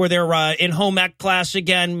playing, or where they're in home ec class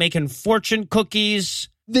again, making fortune cookies.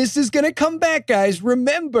 This is going to come back, guys.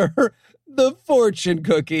 Remember the fortune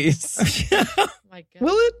cookies. Oh my God.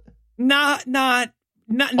 Will it? Not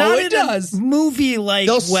it in does. a movie-like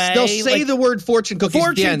way. They'll say like, the word fortune cookies at the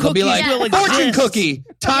fortune end. They'll be cookies like, will fortune exist. cookie,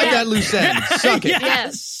 tie Yeah. that loose end, suck it.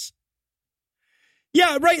 Yes.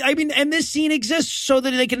 Yeah, right. I mean, and this scene exists so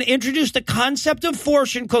that they can introduce the concept of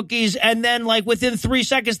fortune cookies, and then, like, within 3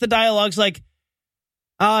 seconds, the dialogue's like,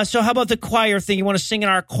 so how about the choir thing? You want to sing in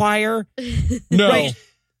our choir? No. Right.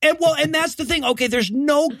 And that's the thing. Okay, there's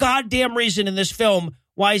no goddamn reason in this film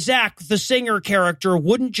why Zach, the singer character,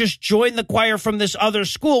 wouldn't just join the choir from this other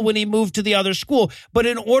school when he moved to the other school. But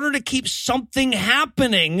in order to keep something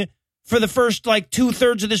happening for the first, like,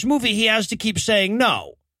 2/3 of this movie, he has to keep saying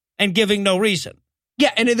no and giving no reason.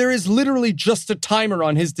 Yeah, and there is literally just a timer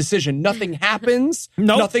on his decision. Nothing happens.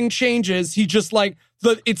 Nope. Nothing changes. He just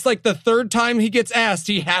it's like the third time he gets asked,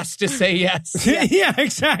 he has to say yes. Yeah,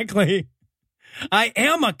 exactly. I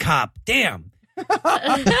am a cop. Damn.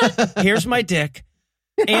 Here's my dick.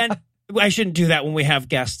 And I shouldn't do that when we have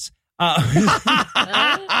guests.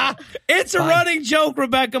 It's a running joke,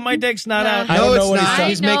 Rebecca. My dick's not out. I don't know it's what he's not. saying.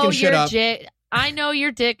 He's making shit up. I know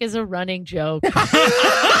your dick is a running joke.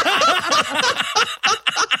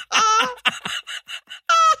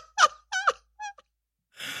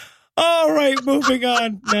 All right, moving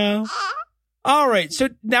on now. All right, so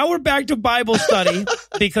now we're back to Bible study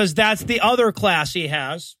because that's the other class he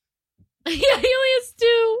has. Yeah, he only has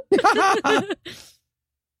 2.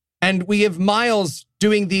 And we have Miles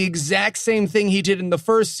doing the exact same thing he did in the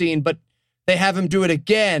first scene, but they have him do it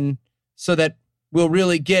again so that we'll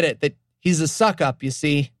really get it, that he's a suck-up, you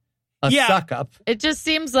see. A Yeah. suck-up. It just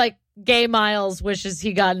seems like Gay Miles wishes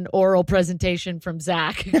he got an oral presentation from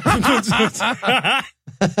Zach.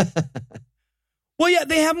 Well, yeah,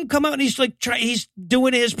 they have him come out and he's like, he's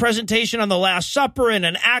doing his presentation on the Last Supper in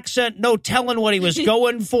an accent, no telling what he was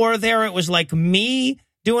going for there. It was like me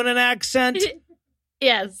doing an accent.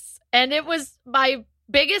 Yes. And it was my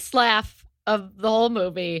biggest laugh of the whole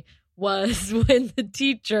movie was when the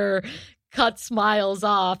teacher cuts Miles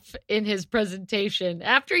off in his presentation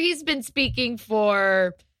after he's been speaking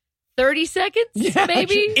for 30 seconds, Yeah,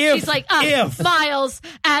 maybe. if- She's like, if. Miles,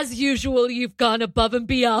 as usual, you've gone above and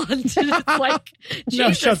beyond. It's like, No,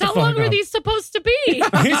 Jesus, shut the how long fuck were up. these supposed to be?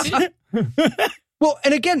 Well,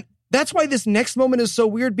 and again, that's why this next moment is so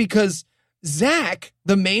weird, because Zach,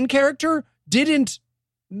 the main character, didn't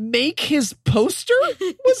make his poster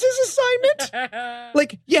was his assignment.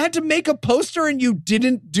 Like, you had to make a poster and you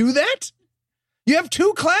didn't do that? You have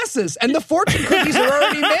 2 classes and the fortune cookies are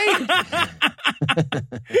already made.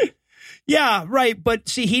 Yeah, right. But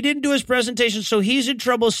see, he didn't do his presentation, so he's in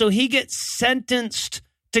trouble. So he gets sentenced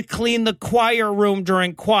to clean the choir room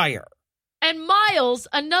during choir. And Miles,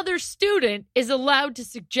 another student, is allowed to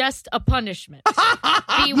suggest a punishment.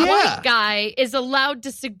 The white guy is allowed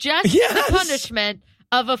to suggest the punishment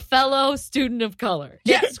of a fellow student of color.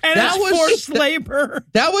 Yes, and that was forced labor.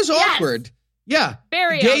 That was awkward. Yeah.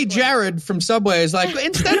 Very Gay awkward. Jared from Subway is like,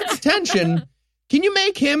 instead of detention, can you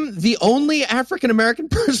make him the only African-American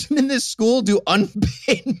person in this school do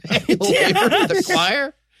unpaid manual labor to the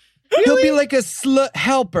choir? Really? He'll be like a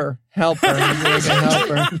helper. He'll be like a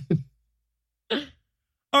helper.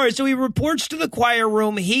 All right, so he reports to the choir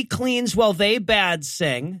room. He cleans while they bad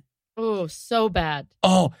sing. Oh, so bad.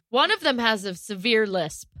 Oh. One of them has a severe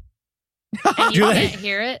lisp. And you can't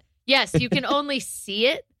hear it. Yes, you can only see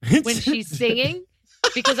it when she's singing.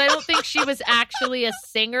 Because I don't think she was actually a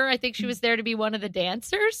singer. I think she was there to be one of the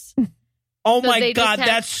dancers. Oh, So my they God. just have-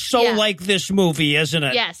 That's so yeah. like this movie, isn't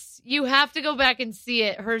it? Yes, you have to go back and see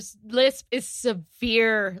it. Her lisp is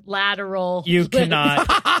severe lateral. You lisp, cannot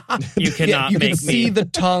You can make see me the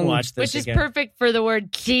tongue. watch this which is again. perfect for the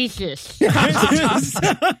word Jesus.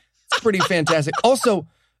 It's pretty fantastic. Also,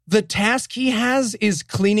 the task he has is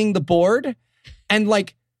cleaning the board, and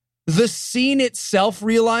like the scene itself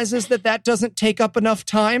realizes that doesn't take up enough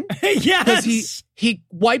time because Yes. he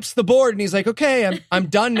wipes the board and he's like, okay, I'm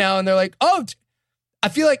done now. And they're like, oh, I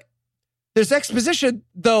feel like there's exposition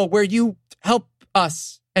though where you help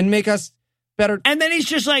us and make us better. And then he's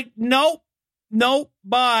just like, nope,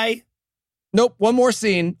 bye. Nope, one more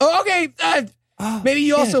scene. Oh, okay. Maybe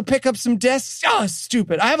you also pick up some desks. Oh,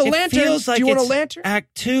 stupid. I have a lantern. Feels like Do you want a it's lantern?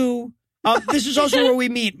 Act 2. This is also where we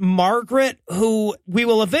meet Margaret, who we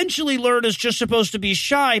will eventually learn is just supposed to be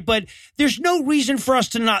shy, but there's no reason for us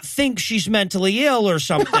to not think she's mentally ill or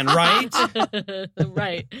something, right?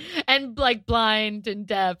 Right. And like blind and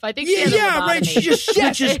deaf. I think she has a Yeah, right. lobotomy. She just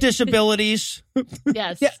switches disabilities.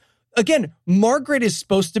 Yes. Yeah. Again, Margaret is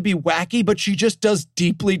supposed to be wacky, but she just does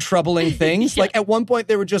deeply troubling things. Like at one point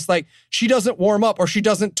they were just like, she doesn't warm up or she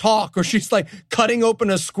doesn't talk or she's like cutting open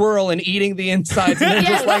a squirrel and eating the insides. And they're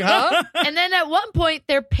just like, huh? And then at one point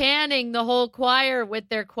they're panning the whole choir with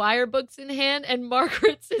their choir books in hand, and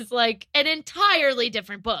Margaret's is like an entirely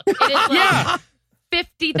different book. It is like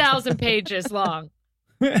 50,000 pages long.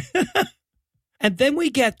 And then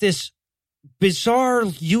we get this bizarre,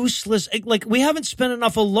 useless, like we haven't spent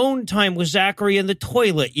enough alone time with Zachary in the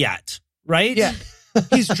toilet yet, right? Yeah.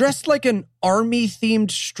 He's dressed like an army-themed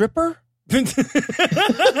stripper. And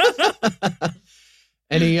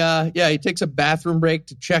he takes a bathroom break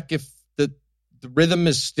to check if the rhythm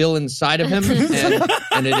is still inside of him,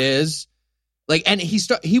 and it is. Like, and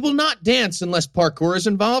he will not dance unless parkour is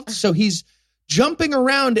involved. So he's jumping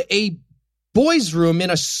around a boys' room in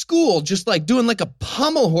a school, just like doing like a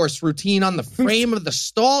pommel horse routine on the frame of the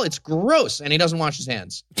stall. It's gross, and he doesn't wash his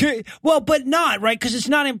hands. Well, but not, right? Because it's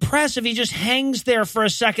not impressive. He just hangs there for a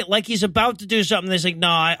second like he's about to do something. He's like, no,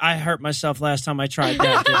 I hurt myself last time I tried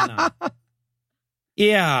that, didn't I?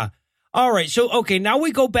 Yeah. All right. So, okay, now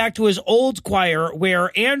we go back to his old choir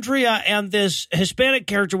where Andrea and this Hispanic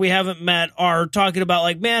character we haven't met are talking about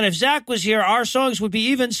like, man, if Zach was here, our songs would be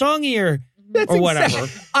even songier. That's or whatever.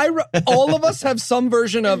 All of us have some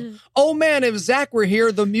version of, oh man, if Zach were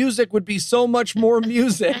here, the music would be so much more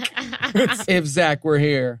music. If Zach were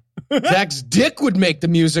here. Zach's dick would make the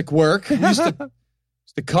music work. We used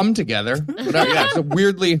to come together. Yeah, it's a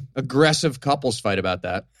weirdly aggressive couples fight about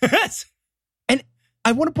that. And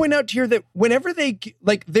I want to point out here that whenever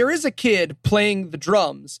there is a kid playing the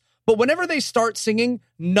drums, but whenever they start singing,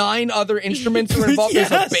 9 other instruments are involved. Yes.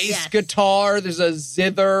 There's a bass guitar, there's a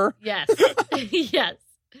zither. Yes. Yes.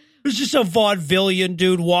 There's just a vaudevillian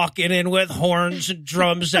dude walking in with horns and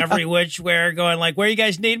drums every which way, going like, where you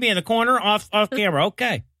guys need me? In the corner? Off camera.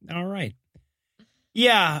 Okay. All right.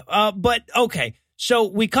 Yeah. But okay. So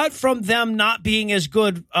we cut from them not being as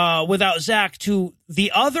good without Zach to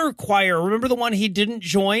the other choir. Remember the one he didn't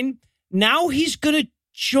join? Now he's going to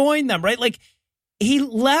join them, right? Like, he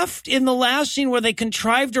left in the last scene where they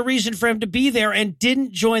contrived a reason for him to be there and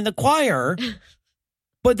didn't join the choir.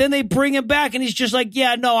 But then they bring him back and he's just like,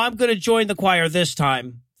 yeah, no, I'm going to join the choir this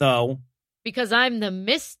time, though. Because I'm the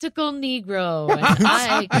mystical Negro and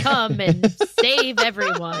I come and save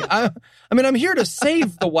everyone. I mean, I'm here to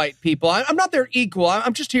save the white people. I'm not their equal.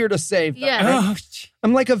 I'm just here to save them. Yeah. Right?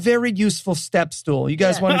 I'm like a very useful step stool. You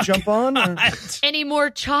guys want to jump on? Or? Any more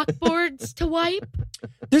chalkboards to wipe?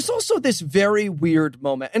 There's also this very weird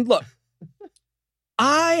moment. And look,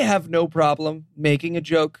 I have no problem making a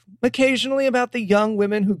joke occasionally about the young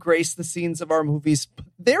women who grace the scenes of our movies.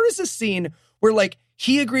 There is a scene where, like,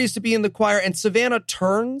 he agrees to be in the choir and Savannah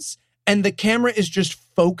turns and the camera is just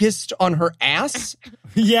focused on her ass.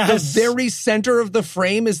 Yes. The very center of the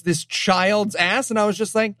frame is this child's ass. And I was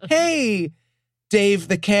just like, hey, Dave,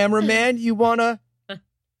 the cameraman, you wanna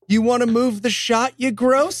move the shot, you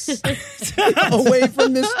gross? Away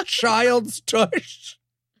from this child's tush.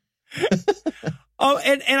 Oh,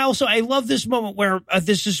 and also, I love this moment where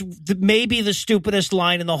this is maybe the stupidest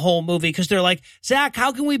line in the whole movie, because they're like, Zach,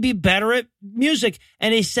 how can we be better at music?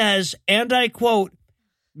 And he says, and I quote,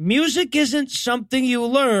 music isn't something you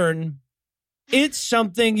learn, it's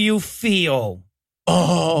something you feel.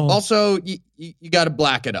 Oh. Also, you got to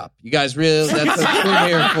black it up. You guys really, that's what we're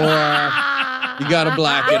here for. You got to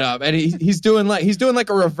black it up. And he's doing like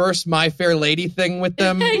a reverse My Fair Lady thing with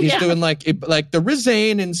them. He's doing like the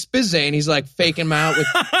Rizane and Spizane. He's like faking them out with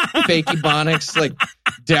fake ebonics. Like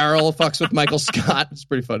Daryl fucks with Michael Scott. It's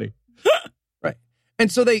pretty funny. Right.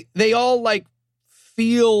 And so they all like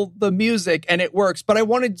feel the music and it works. But I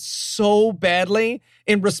wanted so badly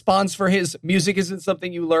in response for his music isn't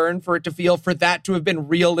something you learn for it to feel, for that to have been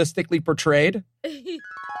realistically portrayed.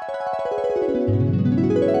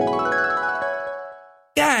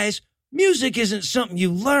 Guys, music isn't something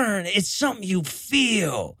you learn, it's something you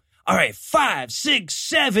feel. All right, 5, 6,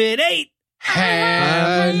 7, 8.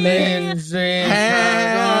 Hamlin. Okay,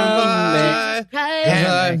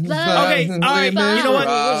 all right, you know what?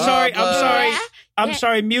 I'm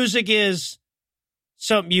sorry. Music is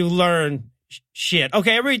something you learn. Shit.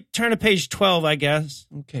 Okay, everybody turn to page 12, I guess.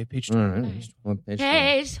 Okay, page 12.12. All right, well, page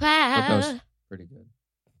Page 12. That was pretty good.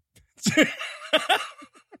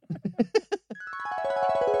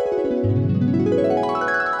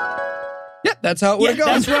 Yeah, that's how it would have gone.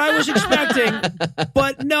 That's what I was expecting.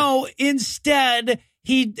 But no, instead,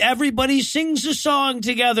 everybody sings a song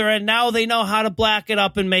together, and now they know how to black it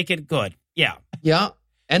up and make it good. Yeah. Yeah.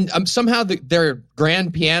 And somehow their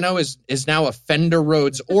grand piano is now a Fender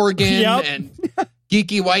Rhodes organ, Yep. and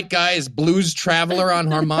geeky white guy is Blues Traveler on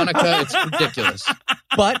harmonica. It's ridiculous.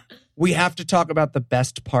 But we have to talk about the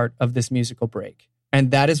best part of this musical break.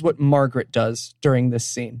 And that is what Margaret does during this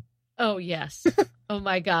scene. Oh, yes. Oh,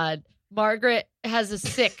 my God. Margaret has a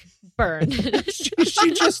sick burn.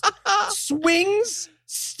 She just swings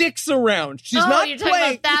sticks around. She's not you're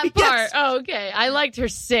playing. talking about that part. Yes. Oh, okay. I liked her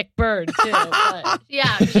sick burn, too. But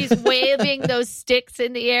yeah, she's waving those sticks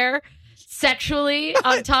in the air sexually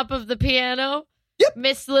on top of the piano. Yep.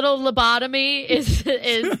 Miss Little Lobotomy is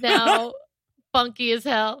now funky as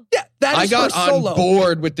hell. Yeah, that I is got her on solo.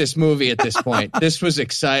 board with this movie at this point. This was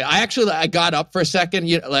exciting. I got up for a second,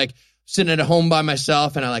 like sitting at home by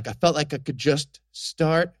myself, and I felt like I could just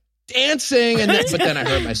start dancing, but then I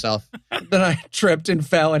hurt myself. Then I tripped and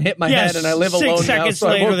fell and hit my Yes, head, and I live 6 alone now. seconds So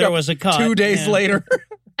I later, woke there up was a cut. 2 days Yeah. later.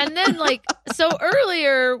 And then, so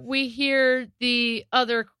earlier we hear the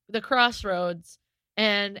Crossroads,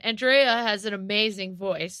 and Andrea has an amazing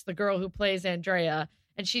voice, the girl who plays Andrea,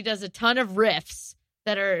 and she does a ton of riffs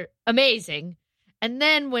that are amazing. And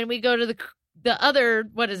then when we go to the other,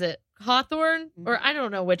 what is it, Hawthorne? Or I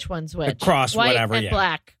don't know which one's which. Cross, White whatever, and yeah.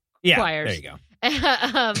 black Yeah, choirs. there you go.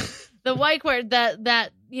 The white choir,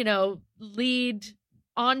 that lead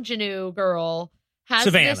ingenue girl has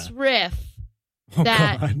Savannah. this riff Oh,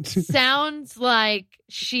 that God. sounds like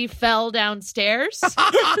she fell downstairs.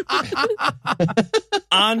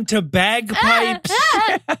 Onto bagpipes.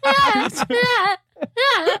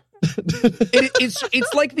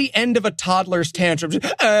 It's like the end of a toddler's tantrum.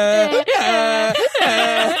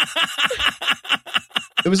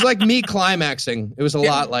 It was like me climaxing. It was a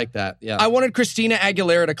lot like that. Yeah. I wanted Christina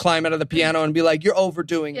Aguilera to climb out of the piano and be like, "You're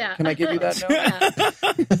overdoing Yeah. it. Can I give you that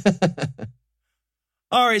note?"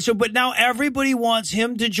 All right, but now everybody wants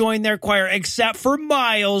him to join their choir except for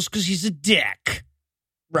Miles because he's a dick.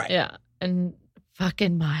 Right. Yeah, and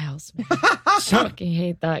fucking Miles, man. I fucking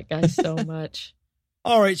hate that guy so much.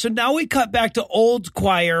 All right, so now we cut back to old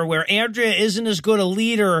choir where Andrea isn't as good a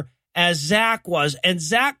leader as Zach was, and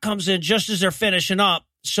Zach comes in just as they're finishing up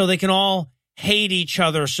so they can all hate each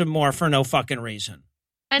other some more for no fucking reason.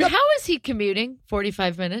 And how is he commuting?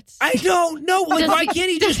 45 minutes? I don't know. Like, Does why he- can't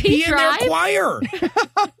he does just he be in their drive? choir?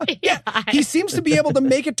 Yeah. He seems to be able to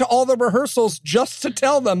make it to all the rehearsals just to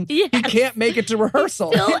tell them he Yes. can't make it to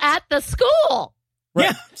rehearsal. Still at the school. Right.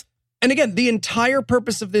 Yeah. And again, the entire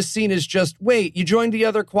purpose of this scene is just, wait, you joined the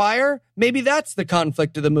other choir? Maybe that's the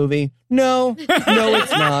conflict of the movie. No,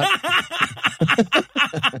 it's not.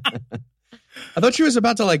 I thought she was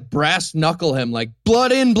about to brass knuckle him, like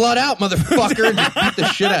blood in, blood out, motherfucker, and just beat the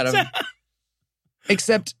shit out of him.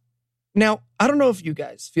 Except, now, I don't know if you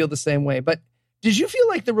guys feel the same way, but did you feel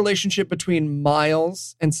like the relationship between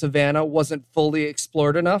Miles and Savannah wasn't fully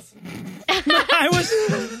explored enough? I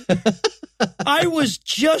I was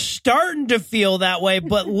just starting to feel that way,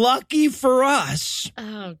 but lucky for us.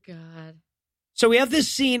 Oh, God. So we have this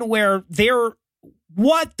scene where they're,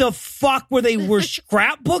 what the fuck were they were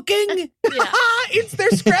scrapbooking? Yeah. It's their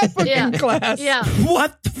scrapbooking class. Yeah.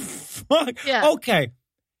 What the fuck? Yeah. Okay.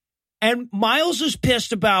 And Miles is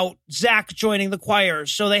pissed about Zach joining the choir,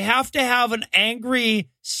 so they have to have an angry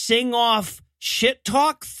sing-off shit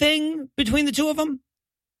talk thing between the two of them?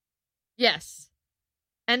 Yes.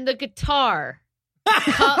 And the guitar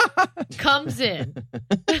comes in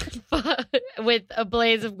with a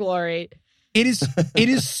blaze of glory. It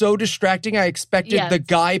is so distracting. I expected Yes. the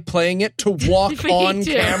guy playing it to walk Me on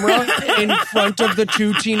too. camera in front of the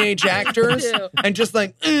two teenage actors Me too. and just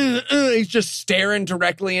like, he's just staring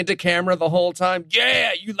directly into camera the whole time.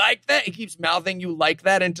 Yeah, you like that? He keeps mouthing you like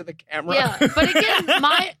that into the camera. Yeah. But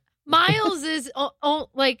again, Miles is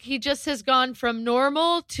like he just has gone from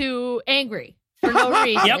normal to angry for no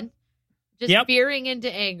reason. Yep. Just veering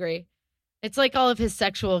into angry. It's like all of his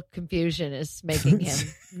sexual confusion is making him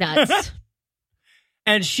nuts.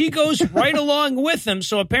 And she goes right along with him,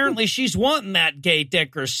 so apparently she's wanting that gay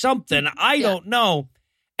dick or something. I don't know.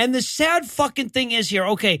 And the sad fucking thing is here,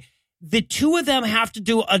 okay, the two of them have to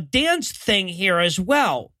do a dance thing here as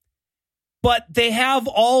well. But they have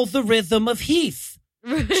all the rhythm of Heath.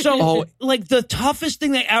 So, like, the toughest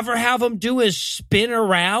thing they ever have them do is spin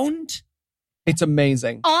around. It's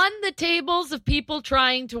amazing. On the tables of people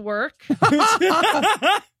trying to work. And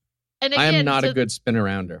again, I am not a good spin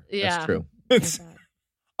arounder. Yeah. That's true.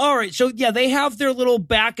 All right, so yeah, they have their little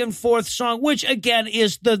back and forth song, which again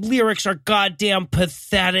is the lyrics are goddamn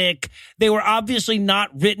pathetic. They were obviously not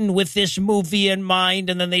written with this movie in mind,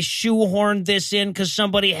 and then they shoehorned this in because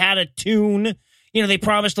somebody had a tune. You know, they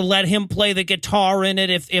promised to let him play the guitar in it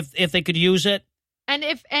if they could use it. And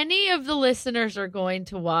if any of the listeners are going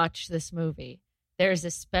to watch this movie, there's a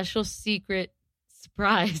special secret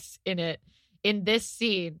surprise in it, in this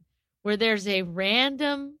scene, where there's a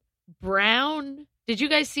random brown, did you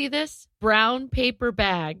guys see this? Brown paper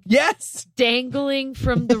bag Yes. dangling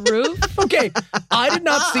from the roof. Okay. I did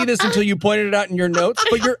not see this until you pointed it out in your notes,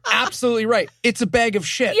 but you're absolutely right. It's a bag of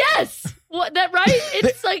shit. Yes. What, that right?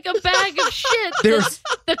 It's like a bag of shit.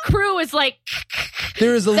 The crew is like,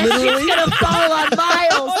 There is that shit's literally gonna fall on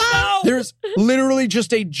Miles. there's literally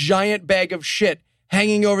just a giant bag of shit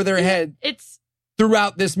hanging over their head It's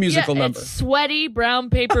throughout this musical number. It's sweaty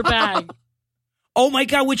brown paper bag. Oh my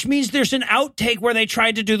God, which means there's an outtake where they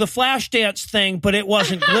tried to do the flash dance thing, but it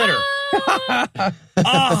wasn't glitter.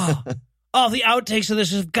 Oh, the outtakes of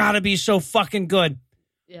this have got to be so fucking good.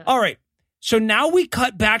 Yeah. All right. So now we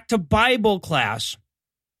cut back to Bible class,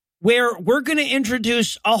 where we're going to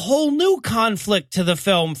introduce a whole new conflict to the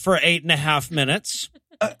film for 8.5 minutes.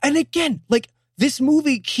 And again, like, this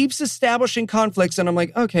movie keeps establishing conflicts, and I'm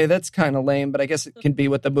like, okay, that's kind of lame, but I guess it can be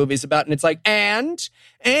what the movie's about. And it's like, and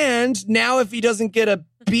now if he doesn't get a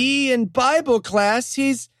B in Bible class,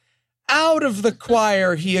 he's out of the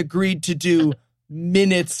choir he agreed to do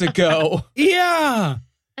minutes ago. Yeah.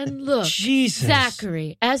 And look, Jesus.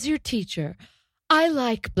 Zachary, as your teacher, I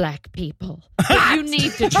like black people, but you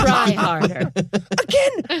need to try harder.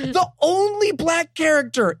 Again, the only black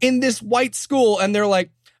character in this white school, and they're like,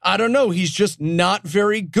 I don't know, he's just not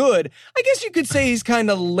very good. I guess you could say he's kind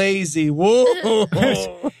of lazy. Whoa.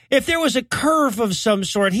 If there was a curve of some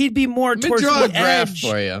sort, he'd be more Let me towards draw a the graph edge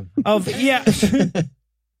for you. of, yeah.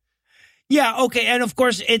 Yeah, okay. And of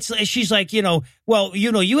course, she's like, well,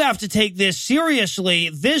 you have to take this seriously.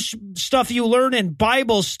 This stuff you learn in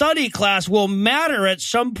Bible study class will matter at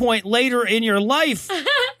some point later in your life.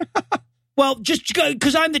 Well, just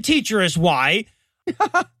because I'm the teacher is why.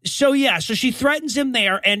 So she threatens him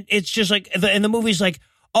there, and it's just like, and the movie's like,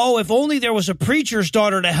 oh, if only there was a preacher's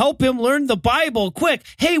daughter to help him learn the Bible quick.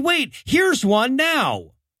 Hey, wait, here's one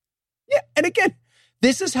now. Yeah, and again,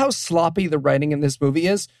 this is how sloppy the writing in this movie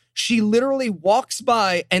is. She literally walks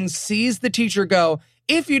by and sees the teacher go,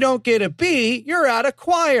 if you don't get a B, you're out of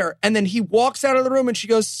choir. And then he walks out of the room and she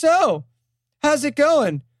goes, so, how's it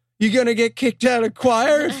going? You gonna get kicked out of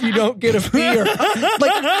choir if you don't get a B? Or,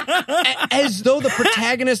 like, as though the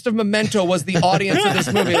protagonist of Memento was the audience of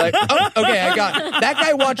this movie. Like, oh, okay, I got it. That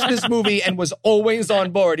guy watched this movie and was always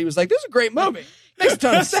on board. He was like, this is a great movie. Makes a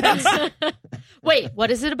ton of sense. Wait,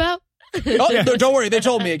 what is it about? Oh, don't worry. They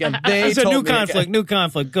told me again. It's a new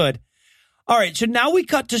conflict. Good. All right. So now we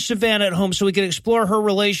cut to Savannah at home so we can explore her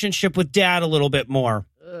relationship with Dad a little bit more.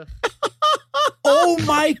 Oh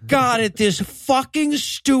my God, at this fucking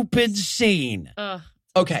stupid scene.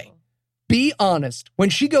 Okay. Be honest. When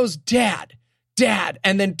she goes, Dad, Dad,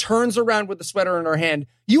 and then turns around with the sweater in her hand.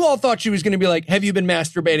 You all thought she was going to be like, have you been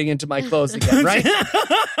masturbating into my clothes again, right?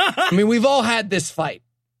 I mean, we've all had this fight.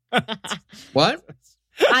 What?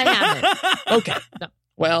 I haven't. Okay. No.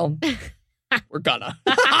 Well, we're gonna.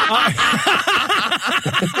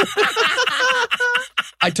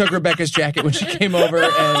 I took Rebecca's jacket when she came over,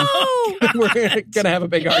 and we're gonna have a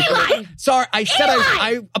big argument. Eli! Sorry, I said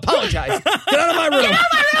I apologize. Get out of my room. Get out of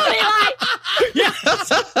my room, Eli!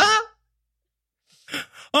 Yes.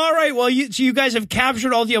 All right. Well, so you guys have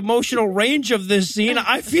captured all the emotional range of this scene.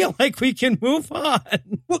 I feel like we can move on.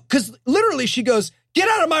 Well, because literally she goes, get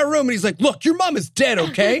out of my room. And he's like, look, your mom is dead,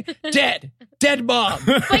 okay? Dead. Dead mom.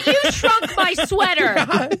 But you shrunk my sweater.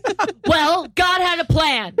 Well, God had a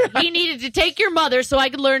plan. He needed to take your mother so I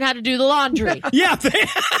could learn how to do the laundry. Yeah.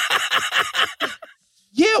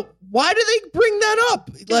 Yeah, why do they bring that up?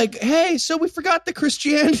 Like, hey, so we forgot the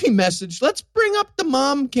Christianity message. Let's bring up the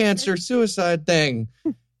mom cancer suicide thing.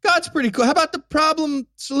 God's pretty cool. How about the problem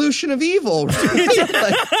solution of evil? Like,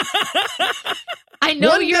 I know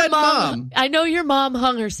one your dead mom. I know your mom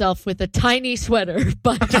hung herself with a tiny sweater,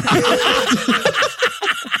 but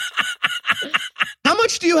how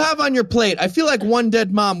much do you have on your plate? I feel like one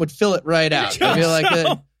dead mom would fill it right out. I feel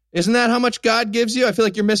like isn't that how much God gives you? I feel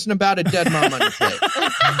like you're missing about a dead mom on your plate.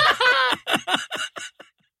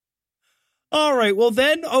 All right. Well,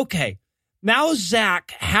 then, okay. Now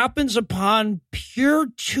Zach happens upon Pure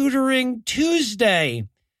Tutoring Tuesday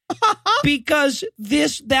because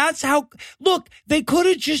that's how, look, they could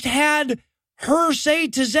have just had her say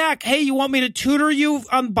to Zach, hey, you want me to tutor you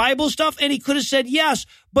on Bible stuff? And he could have said yes,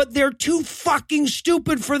 but they're too fucking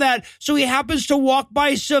stupid for that. So he happens to walk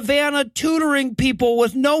by Savannah tutoring people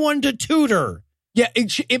with no one to tutor. Yeah,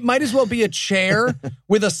 it might as well be a chair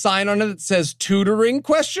with a sign on it that says tutoring ?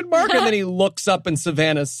 And then he looks up and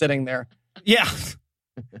Savannah's sitting there. Yeah.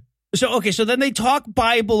 So, okay, so then they talk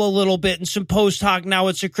Bible a little bit and some post-hoc. Now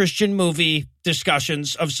it's a Christian movie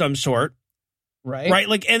discussions of some sort. Right.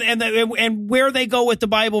 Like, and where they go with the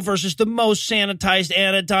Bible versus the most sanitized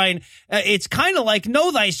anodyne. It's kind of like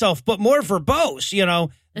know thyself, but more verbose, you know,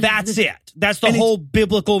 that's it. That's the whole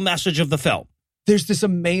biblical message of the film. There's this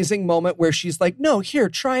amazing moment where she's like, no, here,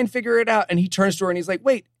 try and figure it out. And he turns to her and he's like,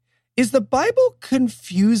 wait, is the Bible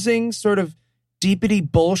confusing sort of deepity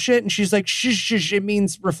bullshit? And she's like, shh, it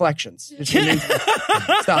means reflections. It means,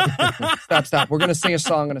 stop. We're going to sing a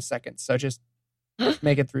song in a second. So just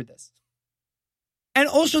make it through this. And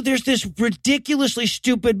also there's this ridiculously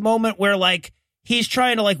stupid moment where like he's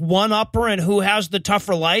trying to like one-up her and who has the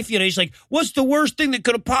tougher life. You know, he's like, what's the worst thing that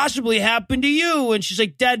could have possibly happened to you? And she's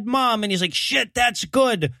like, dead mom. And he's like, shit, that's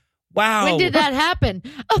good. Wow. When did that happen?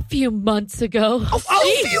 A few months ago. A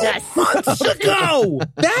few months ago.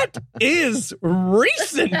 That is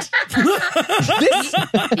recent.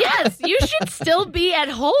 Yes, you should still be at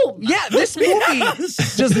home. Yeah, this movie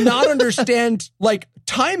does not understand like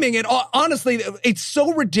timing at all. Honestly, it's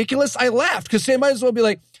so ridiculous. I laughed because it might as well be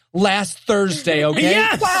like last Thursday, okay?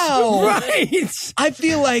 Yes, wow. right. I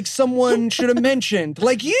feel like someone should have mentioned,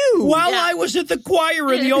 like you. While I was at the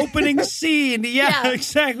choir in the opening scene. Yeah,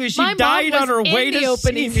 exactly. She My died mom on her was way in to the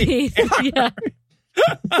opening see me. scene. Yeah.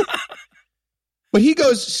 But he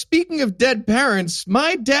goes, speaking of dead parents,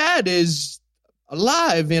 my dad is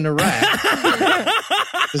alive in Iraq.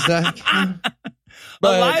 Is that...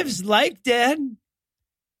 Alive's like dead.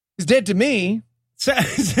 He's dead to me.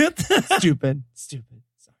 Stupid. Sorry.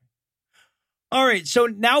 All right, so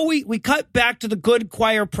now we cut back to the good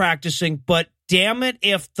choir practicing, but damn it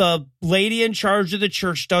if the lady in charge of the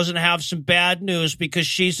church doesn't have some bad news because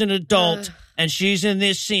she's an adult and she's in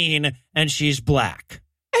this scene and she's black.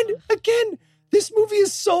 And again, this movie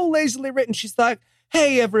is so lazily written. She's like,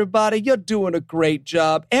 hey, everybody, you're doing a great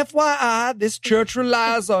job. FYI, this church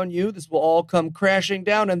relies on you. This will all come crashing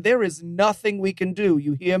down, and there is nothing we can do.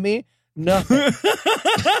 You hear me? Nothing.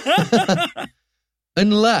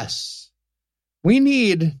 Unless we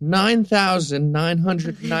need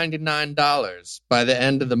 $9,999 by the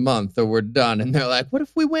end of the month or we're done. And they're like, what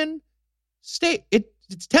if we win state?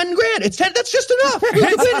 It's 10 grand. It's 10. That's just enough. We can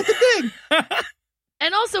win the thing.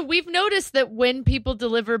 And also, we've noticed that when people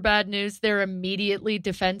deliver bad news, they're immediately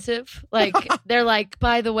defensive. Like, they're like,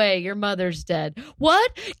 by the way, your mother's dead.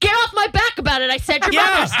 What? Get off my back about it. I said your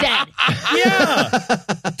mother's dead. Yeah.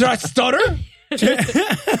 Did I stutter?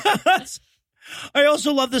 I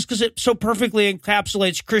also love this because it so perfectly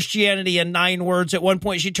encapsulates Christianity in 9 words. At one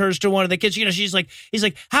point, she turns to one of the kids. You know, he's like,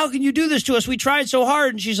 how can you do this to us? We tried so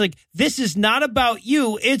hard. And she's like, this is not about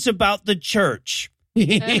you. It's about the church. We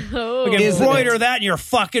can embroider that in your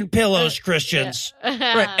fucking pillows, Christians.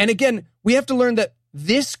 Right. And again, we have to learn that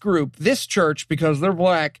this group, this church, because they're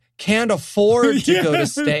black, can't afford to go to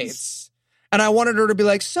states. And I wanted her to be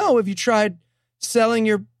like, so have you tried selling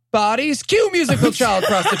your bodies? Cue musical child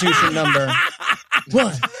prostitution number.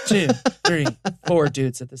 1, 2, 3, 4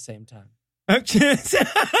 dudes at the same time.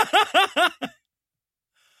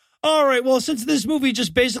 All right, well, since this movie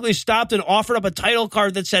just basically stopped and offered up a title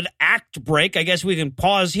card that said act break, I guess we can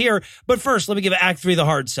pause here. But first, let me give Act 3 the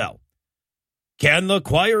hard sell. Can the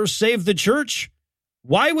choir save the church?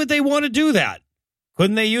 Why would they want to do that?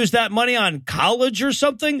 Couldn't they use that money on college or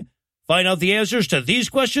something? Find out the answers to these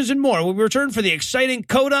questions and more when we return for the exciting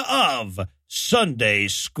coda of Sunday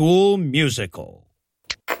School Musical.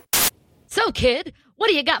 So, kid, what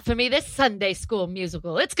do you got for me this Sunday School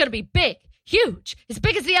Musical? It's going to be big. Huge, as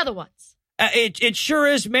big as the other ones. It sure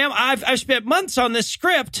is, ma'am. I've spent months on this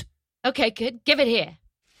script. Okay, kid, give it here.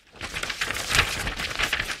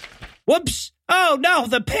 Whoops. Oh, no,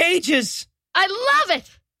 the pages. I love it.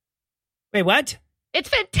 Wait, what? It's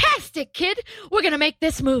fantastic, kid. We're going to make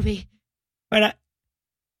this movie. But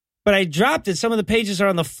I dropped it. Some of the pages are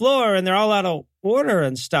on the floor, and they're all out of order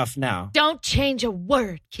and stuff now. Don't change a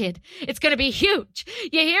word, kid. It's going to be huge.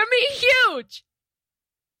 You hear me? Huge.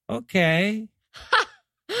 Okay.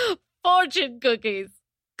 Fortune cookies.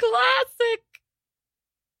 Classic.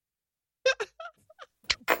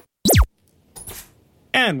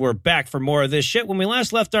 And we're back for more of this shit. When we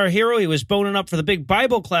last left our hero, he was boning up for the big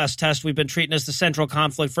Bible class test we've been treating as the central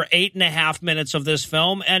conflict for 8.5 minutes of this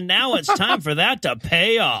film. And now it's time for that to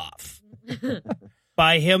pay off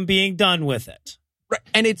by him being done with it. Right.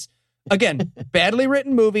 And it's, again, badly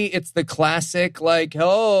written movie. It's the classic, like,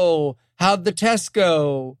 oh, how'd the test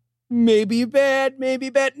go? Maybe bad, maybe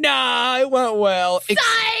bad. Nah, it went well.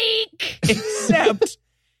 Psych! Except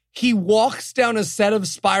he walks down a set of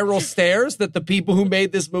spiral stairs that the people who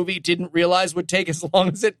made this movie didn't realize would take as long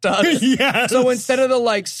as it does. Yes. So instead of the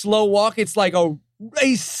like slow walk, it's like a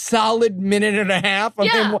solid minute and a half of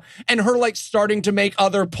him and her like starting to make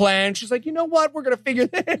other plans. She's like, you know what? We're going to figure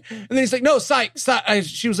that. And then he's like, no, psych.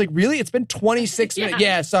 She was like, really? It's been 26 minutes.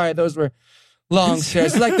 Yeah, sorry. Those were long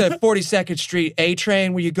stairs. It's like the 42nd Street A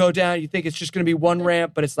train where you go down, you think it's just going to be one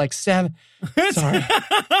ramp, but it's like 7. Sorry.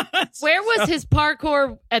 Where was his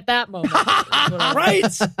parkour at that moment?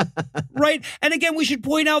 Right. And again, we should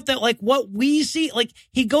point out that like what we see, like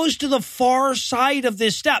he goes to the far side of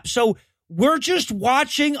this step. So we're just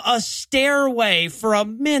watching a stairway for a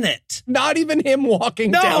minute. Not even him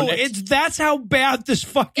walking down it. No, that's how bad this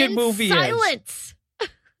fucking movie is. Silence.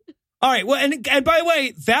 All right. Well, and by the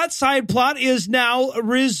way, that side plot is now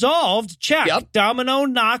resolved. Check. Yep. Domino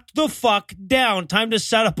knocked the fuck down. Time to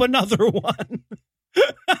set up another one.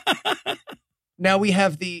 Now we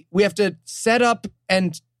have to set up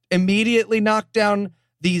and immediately knock down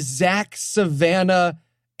the Zach, Savannah,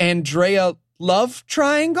 Andrea love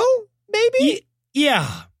triangle, maybe?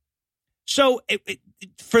 Yeah. So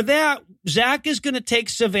for that, Zach is going to take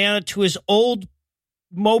Savannah to his old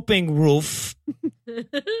moping roof.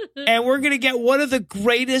 And we're going to get one of the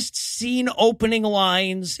greatest scene opening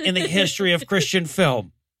lines in the history of Christian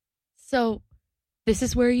film. So, this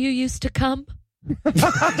is where you used to come? And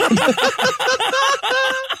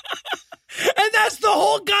that's the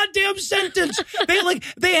whole goddamn sentence.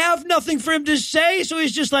 They have nothing for him to say, so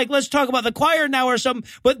he's just like, let's talk about the choir now or something.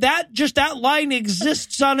 But that line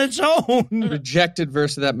exists on its own. Rejected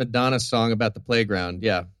verse of that Madonna song about the playground.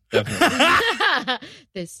 Yeah, definitely.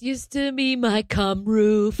 This used to be my cum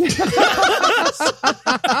roof.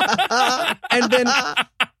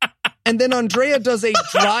 And then Andrea does a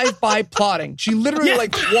drive-by plotting. She literally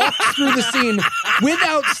walks through the scene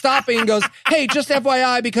without stopping and goes, hey, just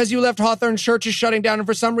FYI, because you left Hawthorne Church is shutting down, and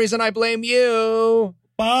for some reason I blame you.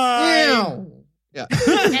 Bye. Yeah.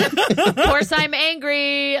 And of course, I'm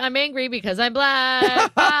angry. I'm angry because I'm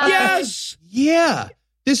black. Bye. Yes. Yeah.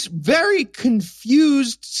 This very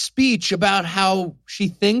confused speech about how she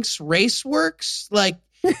thinks race works,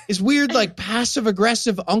 is weird,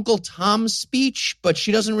 passive-aggressive Uncle Tom speech, but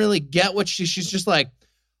she doesn't really get what she's just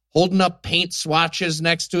holding up paint swatches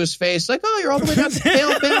next to his face, like, oh, you're all the way down to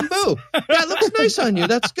pale bamboo. That looks nice on you.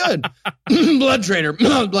 That's good. Blood traitor.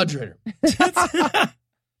 Blood traitor.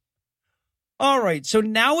 All right, so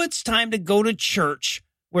now it's time to go to church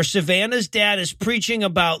where Savannah's dad is preaching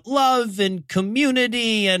about love and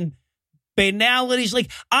community and banalities.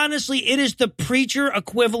 Honestly, it is the preacher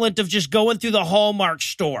equivalent of just going through the Hallmark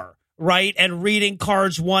store, right? And reading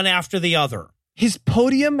cards one after the other. His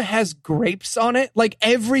podium has grapes on it.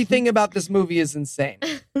 Everything about this movie is insane.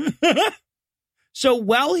 So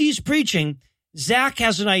while he's preaching, Zach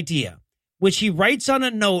has an idea, which he writes on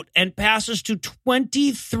a note and passes to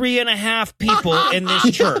 23 and a half people in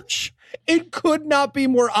this church. It could not be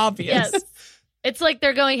more obvious. Yes. It's like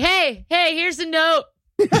they're going, hey, here's a note.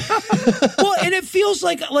 Well, and it feels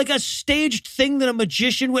like a staged thing that a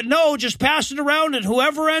magician would know. Just pass it around, and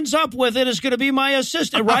whoever ends up with it is going to be my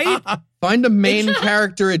assistant, right? Find a main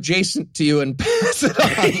character adjacent to you and pass it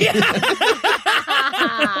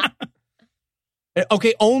on.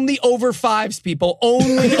 Okay, only over fives, people.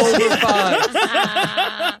 Only over fives.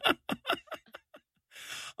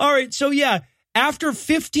 All right, so yeah, after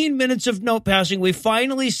 15 minutes of note passing, we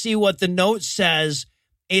finally see what the note says.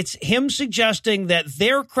 It's him suggesting that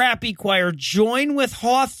their crappy choir join with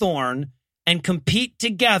Hawthorne and compete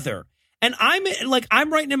together. And I'm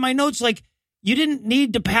writing in my notes, like, you didn't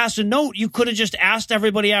need to pass a note. You could have just asked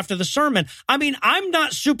everybody after the sermon. I mean, I'm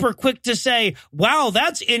not super quick to say, wow,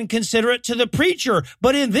 that's inconsiderate to the preacher.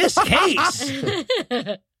 But in this case,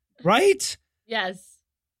 right? Yes.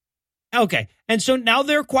 Okay. And so now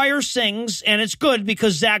their choir sings, and it's good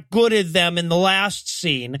because Zach gooded them in the last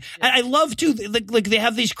scene. And I love, too, like they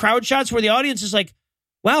have these crowd shots where the audience is like,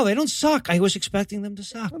 wow, they don't suck. I was expecting them to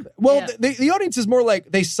suck. Well, the audience is more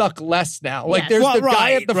like they suck less now. Like there's the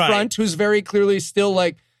guy at the front who's very clearly still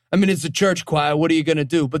like, I mean, it's a church choir. What are you going to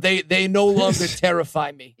do? But they no longer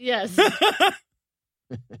terrify me. Yes.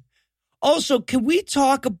 Also, can we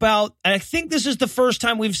talk about, I think this is the first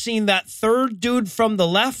time we've seen that third dude from the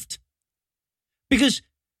left? Because,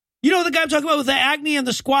 you know the guy I'm talking about with the acne and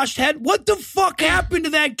the squashed head? What the fuck happened to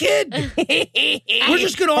that kid? We're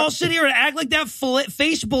just going to all sit here and act like that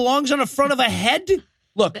face belongs on the front of a head?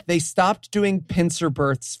 Look, they stopped doing pincer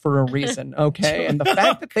births for a reason, okay? And the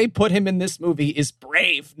fact that they put him in this movie is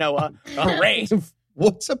brave, Noah. Brave.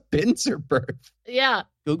 What's a pincer birth? Yeah.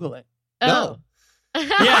 Google it. No.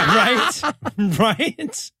 Yeah, right?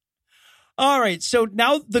 Right? All right, so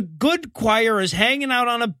now the good choir is hanging out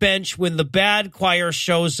on a bench when the bad choir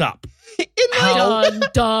shows up.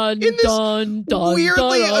 Dun,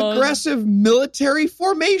 weirdly aggressive military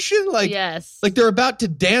formation, like yes, like they're about to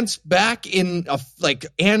dance back in a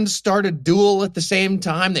and start a duel at the same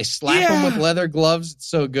time. They slap them with leather gloves. It's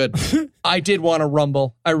so good. I did want to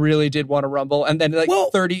rumble. I really did want to rumble, and then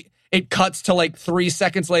it cuts to 3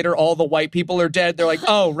 seconds later. All the white people are dead. They're like,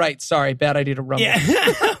 "Oh, right, sorry, bad idea to rumble."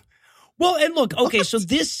 Yeah. Well, and look, okay, so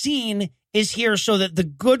this scene is here so that the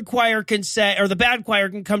good choir can say, or the bad choir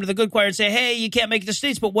can come to the good choir and say, hey, you can't make the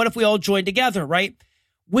States, but what if we all join together, right?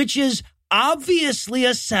 Which is obviously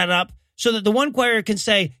a setup so that the one choir can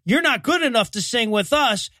say, you're not good enough to sing with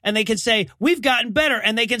us, and they can say, we've gotten better,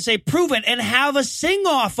 and they can say, prove it, and have a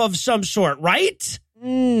sing-off of some sort, right?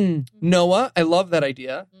 Noah, I love that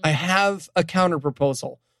idea. I have a counter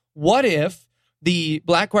proposal. What if the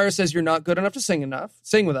black choir says you're not good enough to sing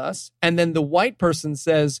with us, and then the white person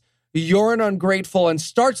says you're an ungrateful and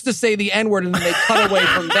starts to say the N-word, and then they cut away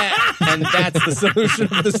from that, and that's the solution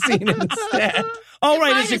of the scene instead. All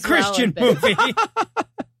right, it's a Christian movie. Have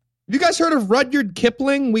you guys heard of Rudyard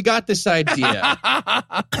Kipling? We got this idea.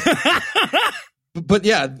 But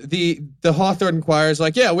yeah, the Hawthorne choir is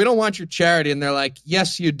like, yeah, we don't want your charity. And they're like,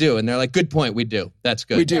 yes, you do. And they're like, good point. We do. That's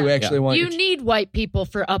good. We do actually want you need white people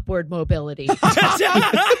for upward mobility.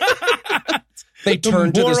 They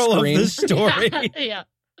turn to the screen. Of the story. Yeah.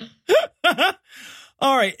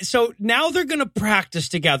 All right. So now they're going to practice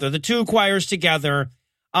together, the two choirs together.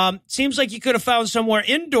 Seems like you could have found somewhere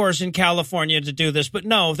indoors in California to do this, but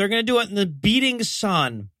no, they're going to do it in the beating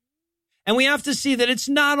sun. And we have to see that it's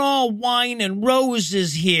not all wine and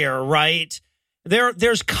roses here, right?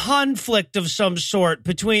 There's conflict of some sort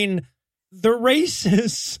between the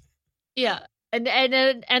races. Yeah. And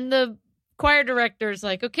the choir director's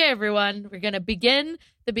like, okay, everyone, we're going to begin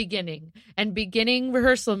the beginning. And beginning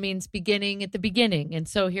rehearsal means beginning at the beginning. And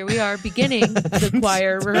so here we are beginning the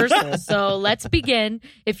choir rehearsal. So let's begin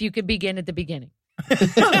if you could begin at the beginning.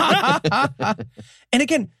 And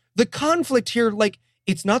again, the conflict here,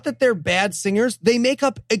 it's not that they're bad singers. They make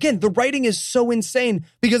up, again, the writing is so insane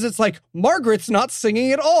because it's like Margaret's not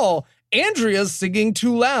singing at all. Andrea's singing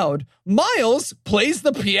too loud. Miles plays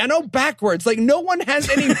the piano backwards. No one has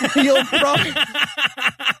any real problem.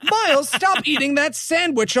 Miles, stop eating that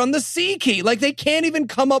sandwich on the C key. They can't even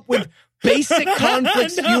come up with basic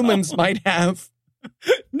conflicts humans might have.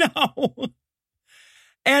 No.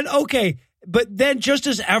 And okay. But then just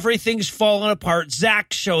as everything's falling apart,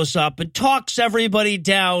 Zach shows up and talks everybody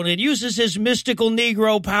down and uses his mystical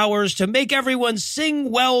Negro powers to make everyone sing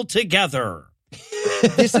well together.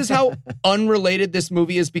 This is how unrelated this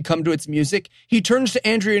movie has become to its music. He turns to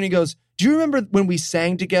Andrea and he goes, do you remember when we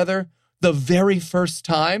sang together the very first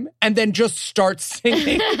time? And then just starts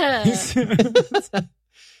singing.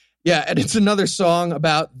 Yeah, and it's another song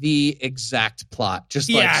about the exact plot. Just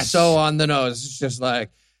so on the nose. It's just like,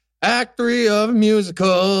 Act 3 of a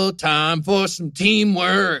musical, time for some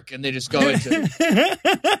teamwork. And they just go into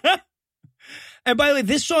And by the way,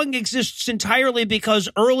 this song exists entirely because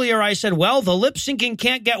earlier I said, well, the lip syncing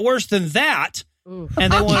can't get worse than that. Oof.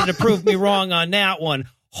 And they wanted to prove me wrong on that one.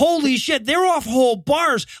 Holy shit, they're off whole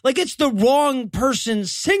bars. Like it's the wrong person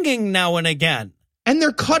singing now and again. And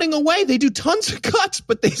they're cutting away. They do tons of cuts,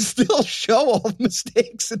 but they still show all the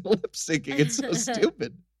mistakes in lip syncing. It's so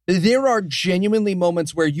stupid. There are genuinely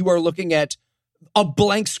moments where you are looking at a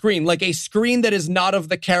blank screen, like a screen that is not of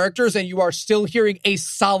the characters, and you are still hearing a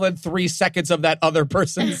solid 3 seconds of that other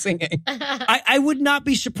person singing. I would not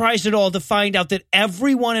be surprised at all to find out that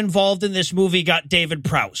everyone involved in this movie got David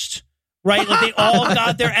Proust, right? Like they all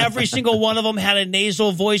got there. Every single one of them had a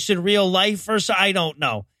nasal voice in real life or so. I don't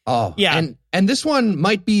know. Oh, yeah. And this one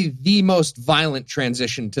might be the most violent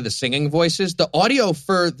transition to the singing voices. The audio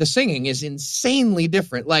for the singing is insanely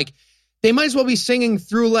different. Like, they might as well be singing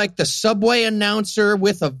through like the subway announcer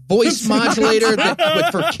with a voice modulator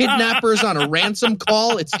but for kidnappers on a ransom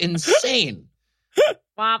call. It's insane.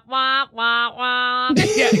 Wah, wah, wah, wah.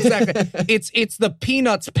 Yeah, exactly. It's the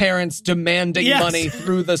Peanuts parents demanding Yes. money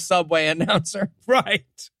through the subway announcer.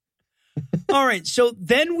 Right. All right. So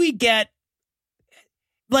then we get,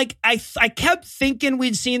 like, I kept thinking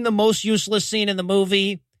we'd seen the most useless scene in the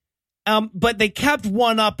movie. But they kept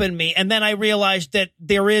one-upping me, and then I realized that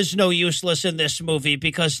there is no useless in this movie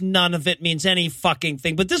because none of it means any fucking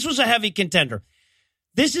thing. But this was a heavy contender.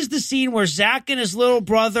 This is the scene where Zach and his little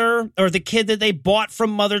brother, or the kid that they bought from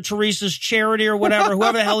Mother Teresa's charity or whatever,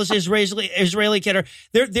 whoever the hell is Israeli kid,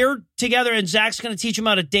 they're together, and Zach's going to teach him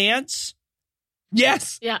how to dance.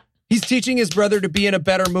 Yes. Yeah. He's teaching his brother to be in a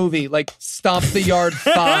better movie, like Stomp the Yard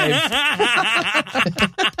 5.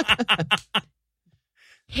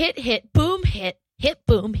 Hit, boom, hit,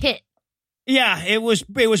 boom, hit. Yeah, it was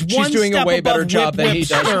She's one doing step a way above better job whip, than he whip,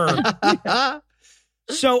 does. stir.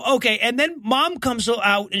 So, okay, and then Mom comes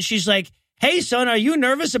out and she's like, hey, son, are you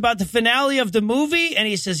nervous about the finale of the movie? And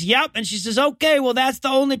he says, yep. And she says, okay, well, that's the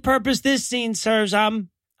only purpose this scene serves. I'm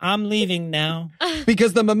leaving now.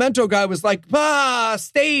 Because the Memento guy was like,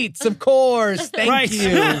 States, of course. Thank Right.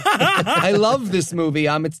 you. I love this movie.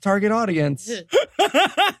 I'm its target audience.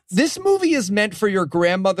 This movie is meant for your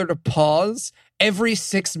grandmother to pause every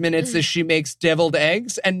 6 minutes as she makes deviled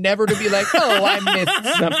eggs and never to be like, oh, I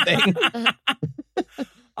missed something.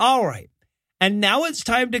 All right. And now it's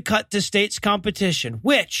time to cut to State's competition,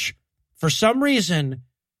 which, for some reason,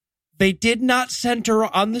 they did not center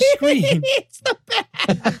on the screen. It's the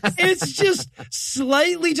best. It's just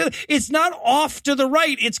slightly it's not off to the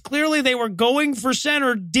right. It's clearly they were going for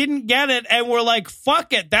center, didn't get it, and were like,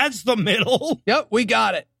 fuck it, that's the middle. Yep, we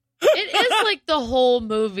got it. It is like the whole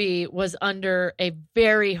movie was under a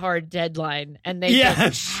very hard deadline, and they Yes.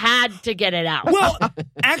 just had to get it out. Well,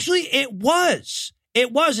 actually, it was.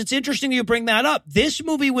 It was. It's interesting you bring that up. This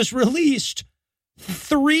movie was released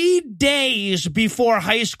 3 days before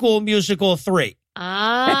High School Musical 3.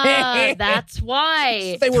 That's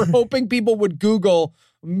why. They were hoping people would Google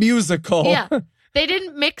musical. Yeah. They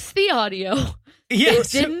didn't mix the audio.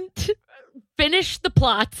 Yes. They didn't finish the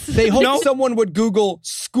plots. They hoped No. someone would Google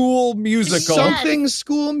school musical. Yes. Something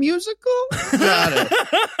school musical? Got it.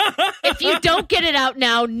 If you don't get it out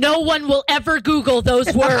now, no one will ever Google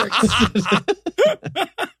those words.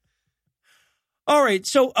 All right.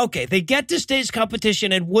 So, okay, they get to State's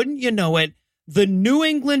competition, and wouldn't you know it, the New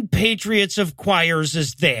England Patriots of choirs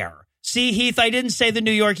is there. See, Heath, I didn't say the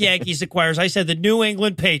New York Yankees of choirs. I said the New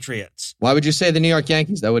England Patriots. Why would you say the New York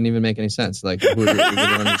Yankees? That wouldn't even make any sense. Like, who would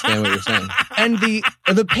understand what you're saying? And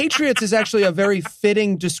the Patriots is actually a very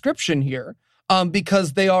fitting description here,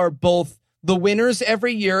 because they are both the winners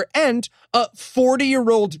every year and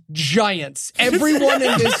 40-year-old giants. Everyone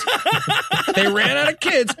in this, they ran out of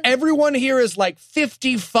kids. Everyone here is like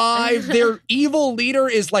 55. Their evil leader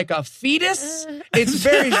is like a fetus. It's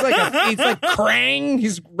like Krang.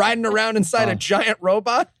 He's riding around inside a giant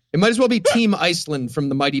robot. It might as well be Team Iceland from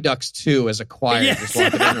the Mighty Ducks 2 as a choir. Yes. Just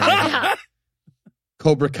walking in right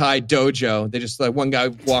Cobra Kai Dojo. They just like one guy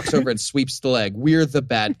walks over and sweeps the leg. We're the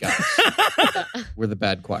bad guys. We're the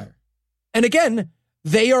bad choir. And again,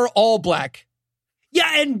 they are all black.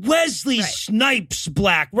 Yeah, and Wesley Snipes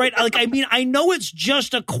black, right? Like, I mean, I know it's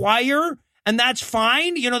just a choir, and that's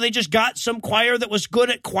fine. You know, they just got some choir that was good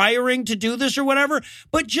at choiring to do this or whatever,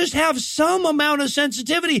 but just have some amount of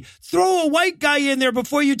sensitivity. Throw a white guy in there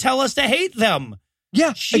before you tell us to hate them.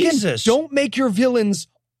 Yeah, Jesus. Again, don't make your villains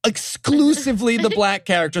exclusively the black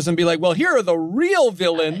characters and be like, well, here are the real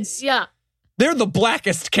villains. Yeah. They're the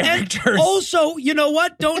blackest characters. And also, you know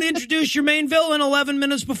what? Don't introduce your main villain 11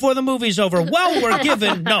 minutes before the movie's over. Well, we're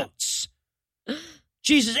given notes.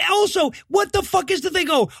 Jesus. Also, what the fuck is the thing?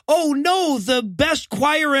 Oh no, the best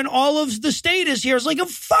choir in all of the state is here. It's like, a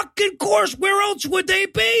fucking course. Where else would they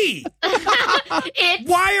be?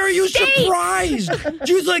 Why are you surprised?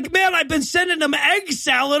 She's like, man, I've been sending them egg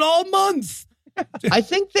salad all month. I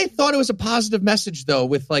think they thought it was a positive message, though,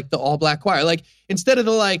 with like the all black choir. Like, instead of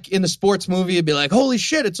the like in the sports movie, it'd be like, holy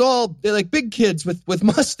shit, they're like big kids with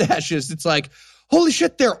mustaches. It's like, holy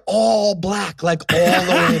shit, they're all black, like all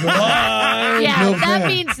the way black. Yeah, that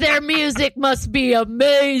means their music must be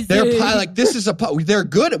amazing. They're like, they're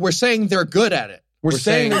good. We're saying they're good at it. We're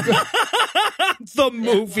saying they're good. The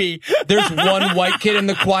movie. There's one white kid in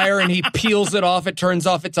the choir and he peels it off. It turns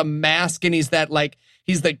off. It's a mask. And he's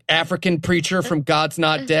the African preacher from God's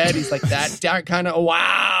Not Dead. He's like that kind of,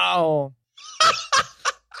 wow.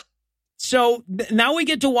 So now we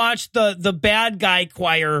get to watch the bad guy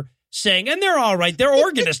choir sing, and they're all right. Their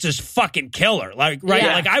organist is fucking killer. Like, right?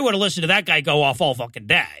 Yeah. Like, I would have listened to that guy go off all fucking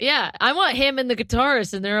day. Yeah, I want him and the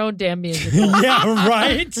guitarist in their own damn music. Yeah,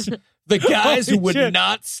 right? The guys who would shit.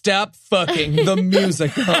 not stop fucking the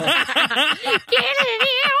musical.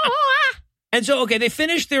 And so, okay, they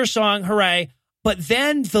finish their song, hooray. But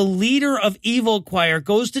then the leader of Evil Choir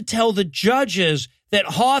goes to tell the judges that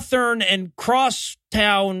Hawthorne and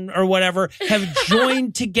Crosstown or whatever have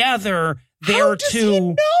joined together there How does he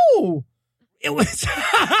know? It was.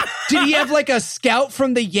 Did he have like a scout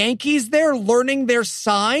from the Yankees there learning their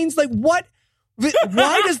signs? Like, what?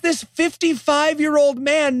 Why does this 55-year-old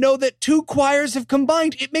man know that two choirs have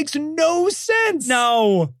combined? It makes no sense.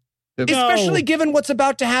 No. Especially given what's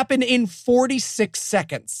about to happen in 46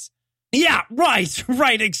 seconds. Yeah, right,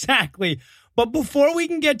 exactly. But before we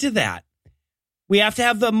can get to that, we have to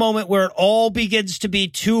have the moment where it all begins to be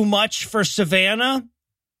too much for Savannah.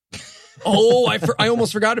 Oh, I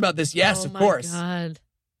almost forgot about this. Yes, Oh of my course. God.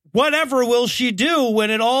 Whatever will she do when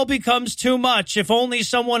it all becomes too much? If only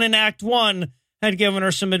someone in Act 1 had given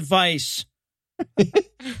her some advice.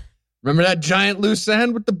 Remember that giant loose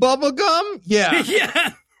end with the bubble gum? Yeah. Yeah.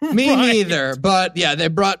 Me right. neither. But yeah, they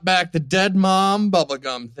brought back the dead mom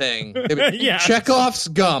bubblegum thing. Yeah. Chekhov's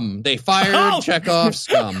gum. They fired Chekhov's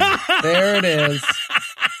gum. There it is.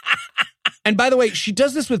 And by the way, she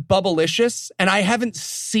does this with Bubblicious, and I haven't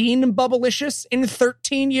seen Bubblicious in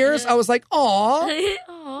 13 years. I was like, aw,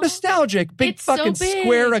 Aw. nostalgic. Big It's so fucking big.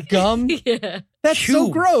 square of gum. Yeah. That's so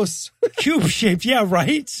Cube. gross. Cube shaped, yeah,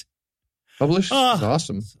 right? Bubblicious is Ah.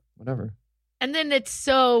 awesome. Whatever. And then it's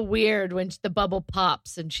so weird when the bubble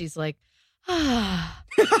pops and she's like, ah.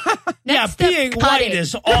 Yeah, Next step, being cut white it.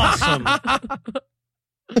 is awesome.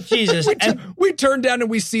 Jesus. And We turn down and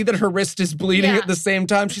we see that her wrist is bleeding Yeah. at the same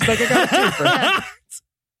time. She's like, I got a twofer.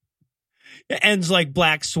 it ends like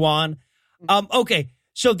Black Swan. Okay,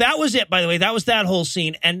 so that was it, by the way. That was that whole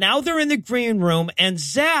scene. And now they're in the green room, and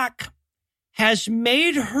Zach has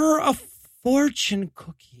made her a fortune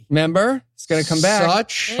cookie. Remember? It's going to come back.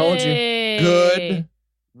 Such Told you. Hey. good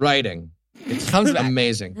writing. It's Comes back.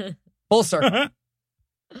 amazing. Full circle.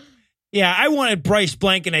 Yeah, I wanted Bryce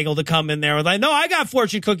Blankenagel to come in there with, no, I got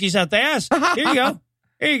fortune cookies out the ass. Here you go.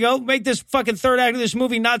 Here you go. Make this fucking third act of this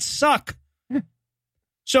movie not suck.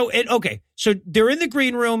 So they're in the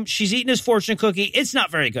green room. She's eating his fortune cookie. It's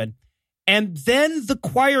not very good. And then the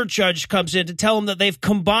choir judge comes in to tell them that they've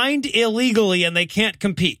combined illegally and they can't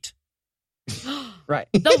compete. Right.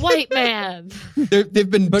 The white man. They've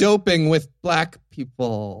been doping with black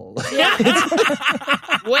people. Yeah.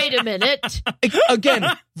 Wait a minute. Again,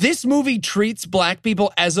 this movie treats black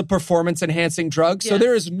people as a performance-enhancing drug, so Yes.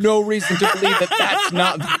 there is no reason to believe that that's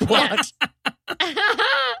not the plot.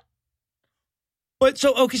 But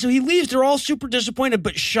so he leaves. They're all super disappointed.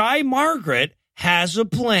 But Shy Margaret has a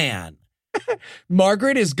plan.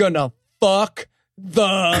 Margaret is gonna fuck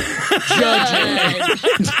the judges.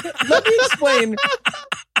 Let me explain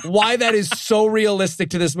why that is so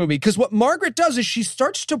realistic to this movie. Because what Margaret does is she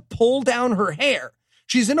starts to pull down her hair.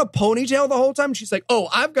 She's in a ponytail the whole time. She's like, oh,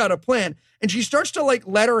 I've got a plan. And she starts to like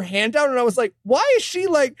let her hand down. And I was like, why is she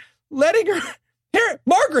like letting her hair?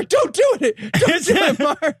 Margaret, don't do it. Don't do it,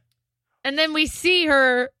 Margaret. And then we see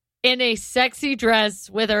her in a sexy dress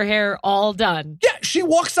with her hair all done. Yeah, she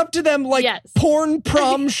walks up to them like Yes. porn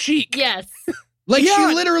prom chic. Yes. Like Yeah.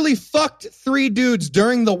 she literally fucked 3 dudes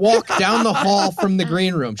during the walk down the hall from the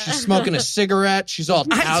green room. She's smoking a cigarette. She's all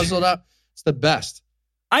tousled up. It's the best.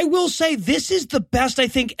 I will say this is the best I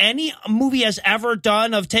think any movie has ever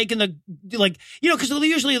done of taking the, like, because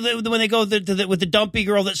usually when they go with the dumpy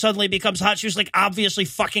girl that suddenly becomes hot, she was like obviously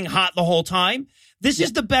fucking hot the whole time. This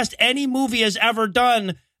is the best any movie has ever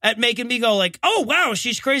done at making me go like, oh, wow,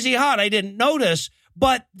 she's crazy hot. I didn't notice,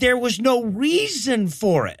 but there was no reason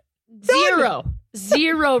for it. Zero.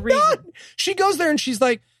 Zero reason. She goes there and she's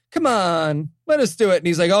like, come on, let us do it. And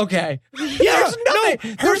he's like, okay. Yeah,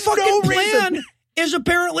 There's her fucking no plan reason. is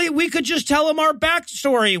apparently we could just tell him our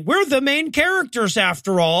backstory. We're the main characters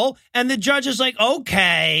after all. And the judge is like,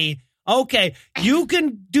 okay, you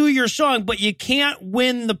can do your song, but you can't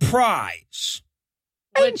win the prize.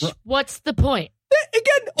 What's the point?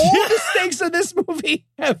 Again, all the stakes of this movie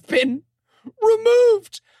have been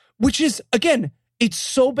removed, which is, again, it's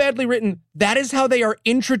so badly written. That is how they are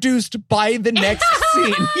introduced by the next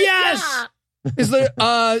scene. Yes.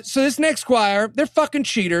 So this next choir, they're fucking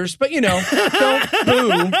cheaters, but don't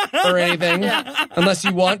boo or anything unless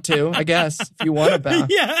you want to, I guess, if you want to bow.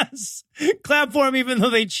 Yes. Clap for them even though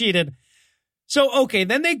they cheated. So, okay,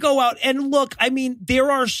 then they go out and look, I mean, there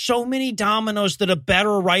are so many dominoes that a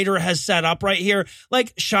better writer has set up right here.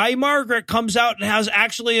 Like Shy Margaret comes out and has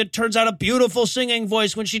actually, it turns out, a beautiful singing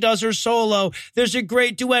voice when she does her solo. There's a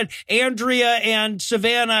great duet. Andrea and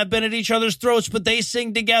Savannah have been at each other's throats, but they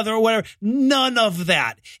sing together or whatever. None of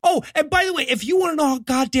that. Oh, and by the way, if you want to know how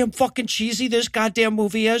goddamn fucking cheesy this goddamn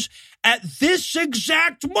movie is, at this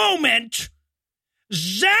exact moment,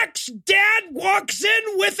 Zach's dad walks in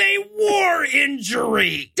with a war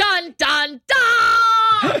injury. Dun, dun,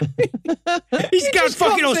 dun! He's got just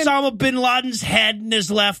fucking comes in- Osama bin Laden's head in his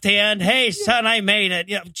left hand. Hey, son, I made it.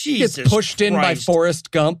 Yeah, Jesus Gets pushed in by Christ.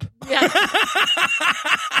 Forrest Gump. Yeah.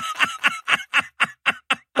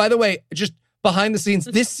 By the way, just behind the scenes,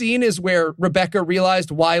 this scene is where Rebecca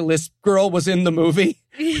realized why Lisp Girl was in the movie.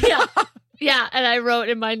 Yeah. Yeah, and I wrote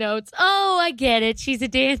in my notes, oh, I get it. She's a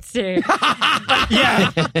dancer. Yeah.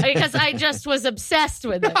 Because I just was obsessed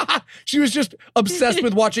with it. She was just obsessed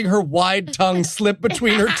with watching her wide tongue slip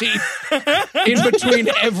between her teeth in between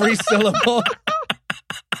every syllable.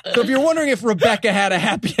 So if you're wondering if Rebecca had a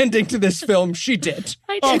happy ending to this film, she did.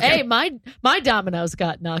 I did. Hey, my dominoes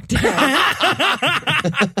got knocked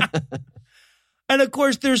out. And of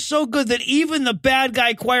course, they're so good that even the bad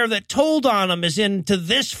guy choir that told on them is into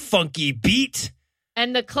this funky beat.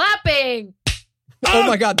 And the clapping. Oh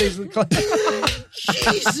my God. Jesus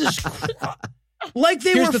Christ. Like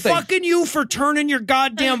they Here's were the thing. fucking you for turning your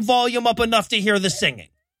goddamn volume up enough to hear the singing.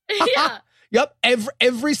 Yeah. Yep.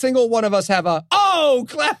 Every single one of us have a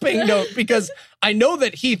clapping note because I know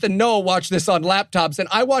that Heath and Noah watch this on laptops and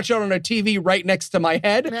I watch it on a TV right next to my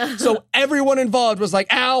head. So everyone involved was like,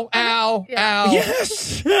 ow, ow, Yeah. ow.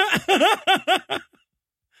 Yes.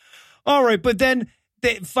 All right, but then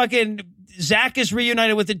they fucking Zach is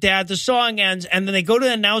reunited with the dad. The song ends, and then they go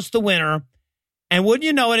to announce the winner. And wouldn't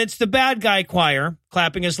you know it, it's the bad guy choir.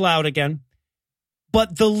 Clapping is loud again.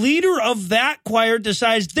 But the leader of that choir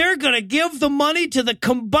decides they're going to give the money to the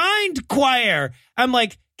combined choir. I'm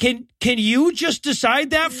like, can you just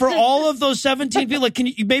decide that for all of those 17 people? Like,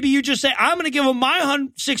 maybe you just say, I'm going to give them my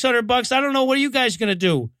 $600. I don't know. What are you guys going to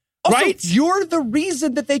do? Also, Right? you're the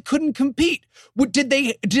reason that they couldn't compete. Did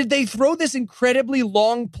they throw this incredibly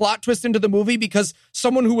long plot twist into the movie because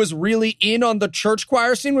someone who was really in on the church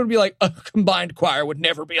choir scene would be like, a combined choir would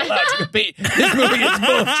never be allowed to compete. This movie is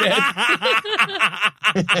bullshit.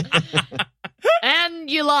 And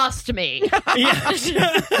you lost me.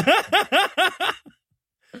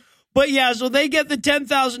 But yeah, so they get the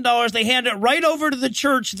 $10,000. They hand it right over to the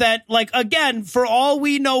church that, like, again, for all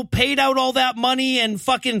we know, paid out all that money and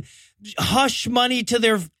fucking hush money to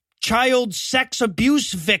their child sex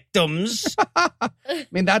abuse victims. I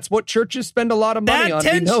mean, that's what churches spend a lot of money on. That We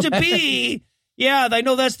tends know to that. be, yeah, I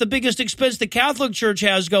know that's the biggest expense the Catholic Church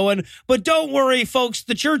has going. But don't worry, folks,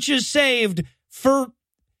 the church is saved for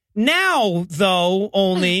now, though,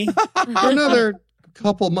 only. For another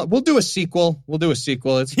couple months. We'll do a sequel.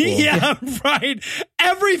 It's cool. Yeah, right.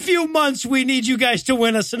 Every few months, we need you guys to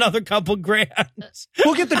win us another couple grand.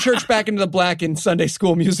 We'll get the church back into the black in Sunday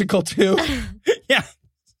School Musical, too. Yeah.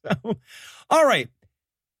 So, all right.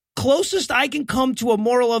 Closest I can come to a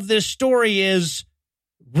moral of this story is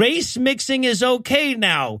race mixing is okay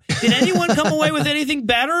now. Did anyone come away with anything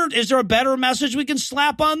better? Is there a better message we can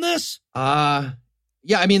slap on this? Yeah,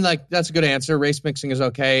 I mean, like, that's a good answer. Race mixing is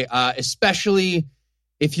okay, especially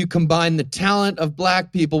if you combine the talent of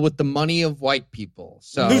black people with the money of white people.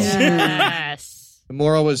 So Yes. the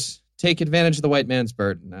moral was take advantage of the white man's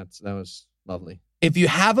burden. That was lovely. If you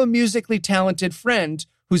have a musically talented friend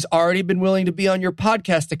who's already been willing to be on your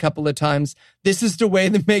podcast a couple of times, this is the way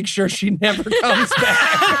to make sure she never comes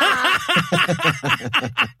back.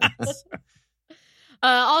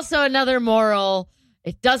 Also, another moral.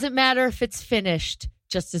 It doesn't matter if it's finished,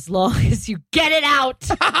 just as long as you get it out.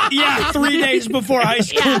 Yeah, 3 days before High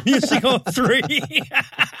School Musical 3.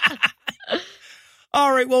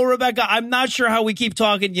 All right. Well, Rebecca, I'm not sure how we keep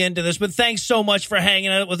talking you into this, but thanks so much for hanging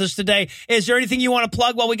out with us today. Is there anything you want to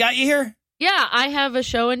plug while we got you here? Yeah, I have a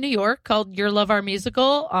show in New York called Your Love Our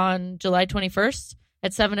Musical on July 21st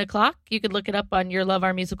at 7 o'clock. You could look it up on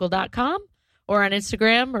yourloveourmusical.com or on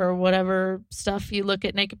Instagram or whatever stuff you look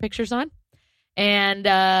at naked pictures on. And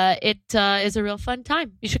it is a real fun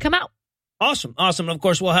time. You should come out. Awesome. And of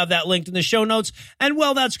course, we'll have that linked in the show notes. And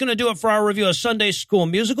well, that's going to do it for our review of Sunday School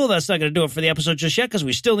Musical. That's not going to do it for the episode just yet because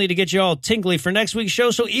we still need to get you all tingly for next week's show.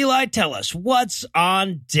 So Eli, tell us what's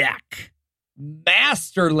on deck.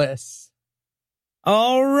 Masterless.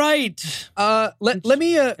 All right. Let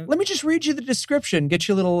me just read you the description. Get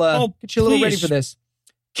you a little please. ready for this.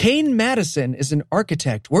 Kane Madison is an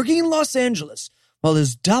architect working in Los Angeles while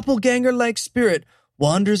his doppelganger-like spirit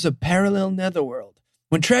wanders a parallel netherworld.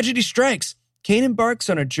 When tragedy strikes, Kane embarks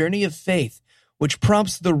on a journey of faith, which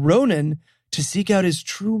prompts the Ronin to seek out his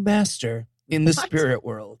true master in the spirit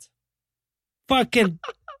world. Fucking,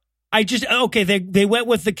 they went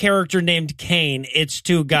with the character named Kane. It's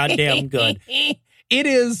too goddamn good. It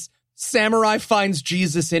is Samurai Finds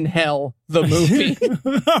Jesus in Hell, the movie.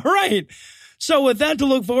 All right. So with that to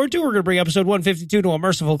look forward to, we're going to bring episode 152 to a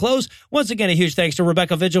merciful close. Once again, a huge thanks to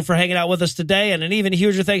Rebecca Vigil for hanging out with us today, and an even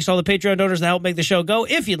huger thanks to all the Patreon donors that help make the show go.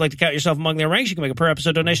 If you'd like to count yourself among their ranks, you can make a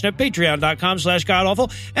per-episode donation at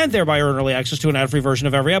patreon.com/godawful, and thereby earn early access to an ad-free version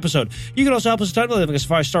of every episode. You can also help us a ton by leaving us a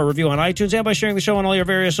 5-star review on iTunes and by sharing the show on all your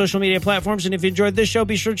various social media platforms. And if you enjoyed this show,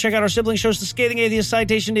 be sure to check out our sibling shows, The Scathing Atheist,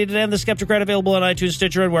 Citation Needed, and The Skeptic Rat, available on iTunes,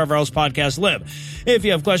 Stitcher, and wherever else podcasts live. If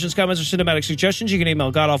you have questions, comments, or cinematic suggestions, you can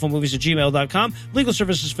email godawfulmovies@gmail.com. Legal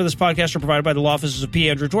services for this podcast are provided by the law offices of P.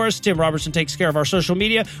 Andrew Torres. Tim Robertson takes care of our social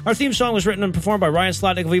media. Our theme song was written and performed by Ryan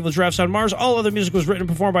Slotnick of Evil Giraffes on Mars. All other music was written and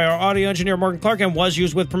performed by our audio engineer, Morgan Clark, and was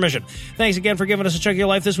used with permission. Thanks again for giving us a chunk of your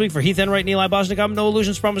life this week. For Heath Enright and Eli Bosnick, I'm No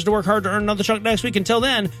Illusions. Promise to work hard to earn another chunk next week. Until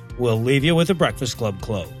then, we'll leave you with the Breakfast Club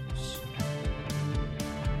close.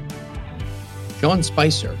 Sean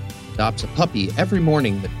Spicer adopts a puppy every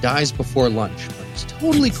morning that dies before lunch, but he's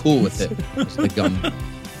totally cool with it. It's the gum.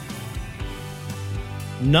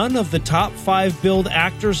 None of the top 5 billed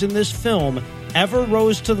actors in this film ever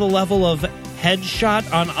rose to the level of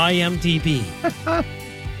headshot on IMDb.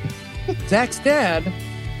 Zach's dad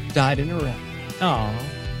died in a wreck. Aw.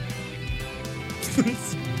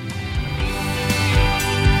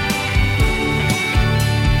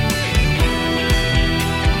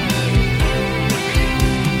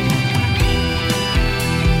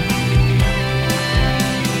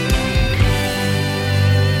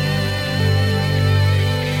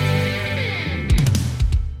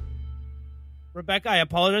 Rebecca, I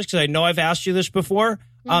apologize because I know I've asked you this before.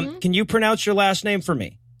 Can you pronounce your last name for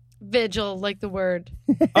me? Vigil, like the word.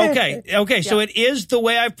 Okay. So it is the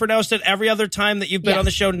way I've pronounced it every other time that you've been on the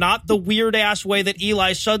show, not the weird-ass way that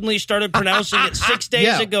Eli suddenly started pronouncing it 6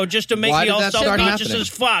 days ago just to make me all self-conscious as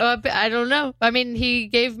fuck. I don't know. I mean, he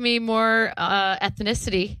gave me more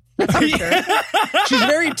ethnicity. That's for sure. She's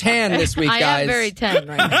very tan this week, guys. I am very tan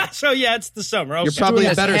right now. So, yeah, it's the summer. Okay. You're probably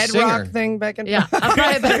a better head singer. rock thing back in. Yeah, I'm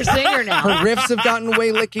probably a better singer now. Her riffs have gotten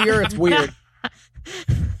way lickier. It's weird.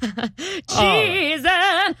 Jesus.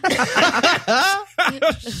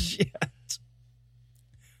 Oh, shit.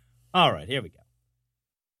 All right, here we go.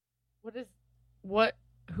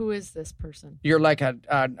 Who is this person? You're like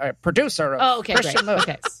a producer of okay, Christian great.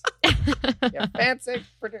 movies. Okay. Yeah, fancy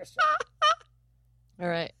producer. All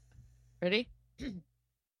right. Ready?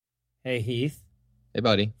 Hey, Heath. Hey,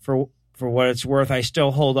 buddy. For what it's worth, I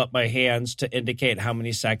still hold up my hands to indicate how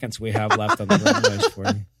many seconds we have left on the runways for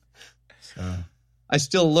you. So, I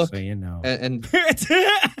still look so you know. and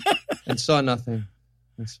saw nothing.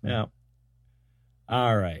 Yeah.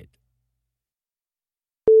 All right.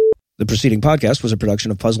 The preceding podcast was a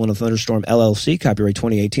production of Puzzle and a Thunderstorm, LLC, copyright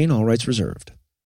 2018, all rights reserved.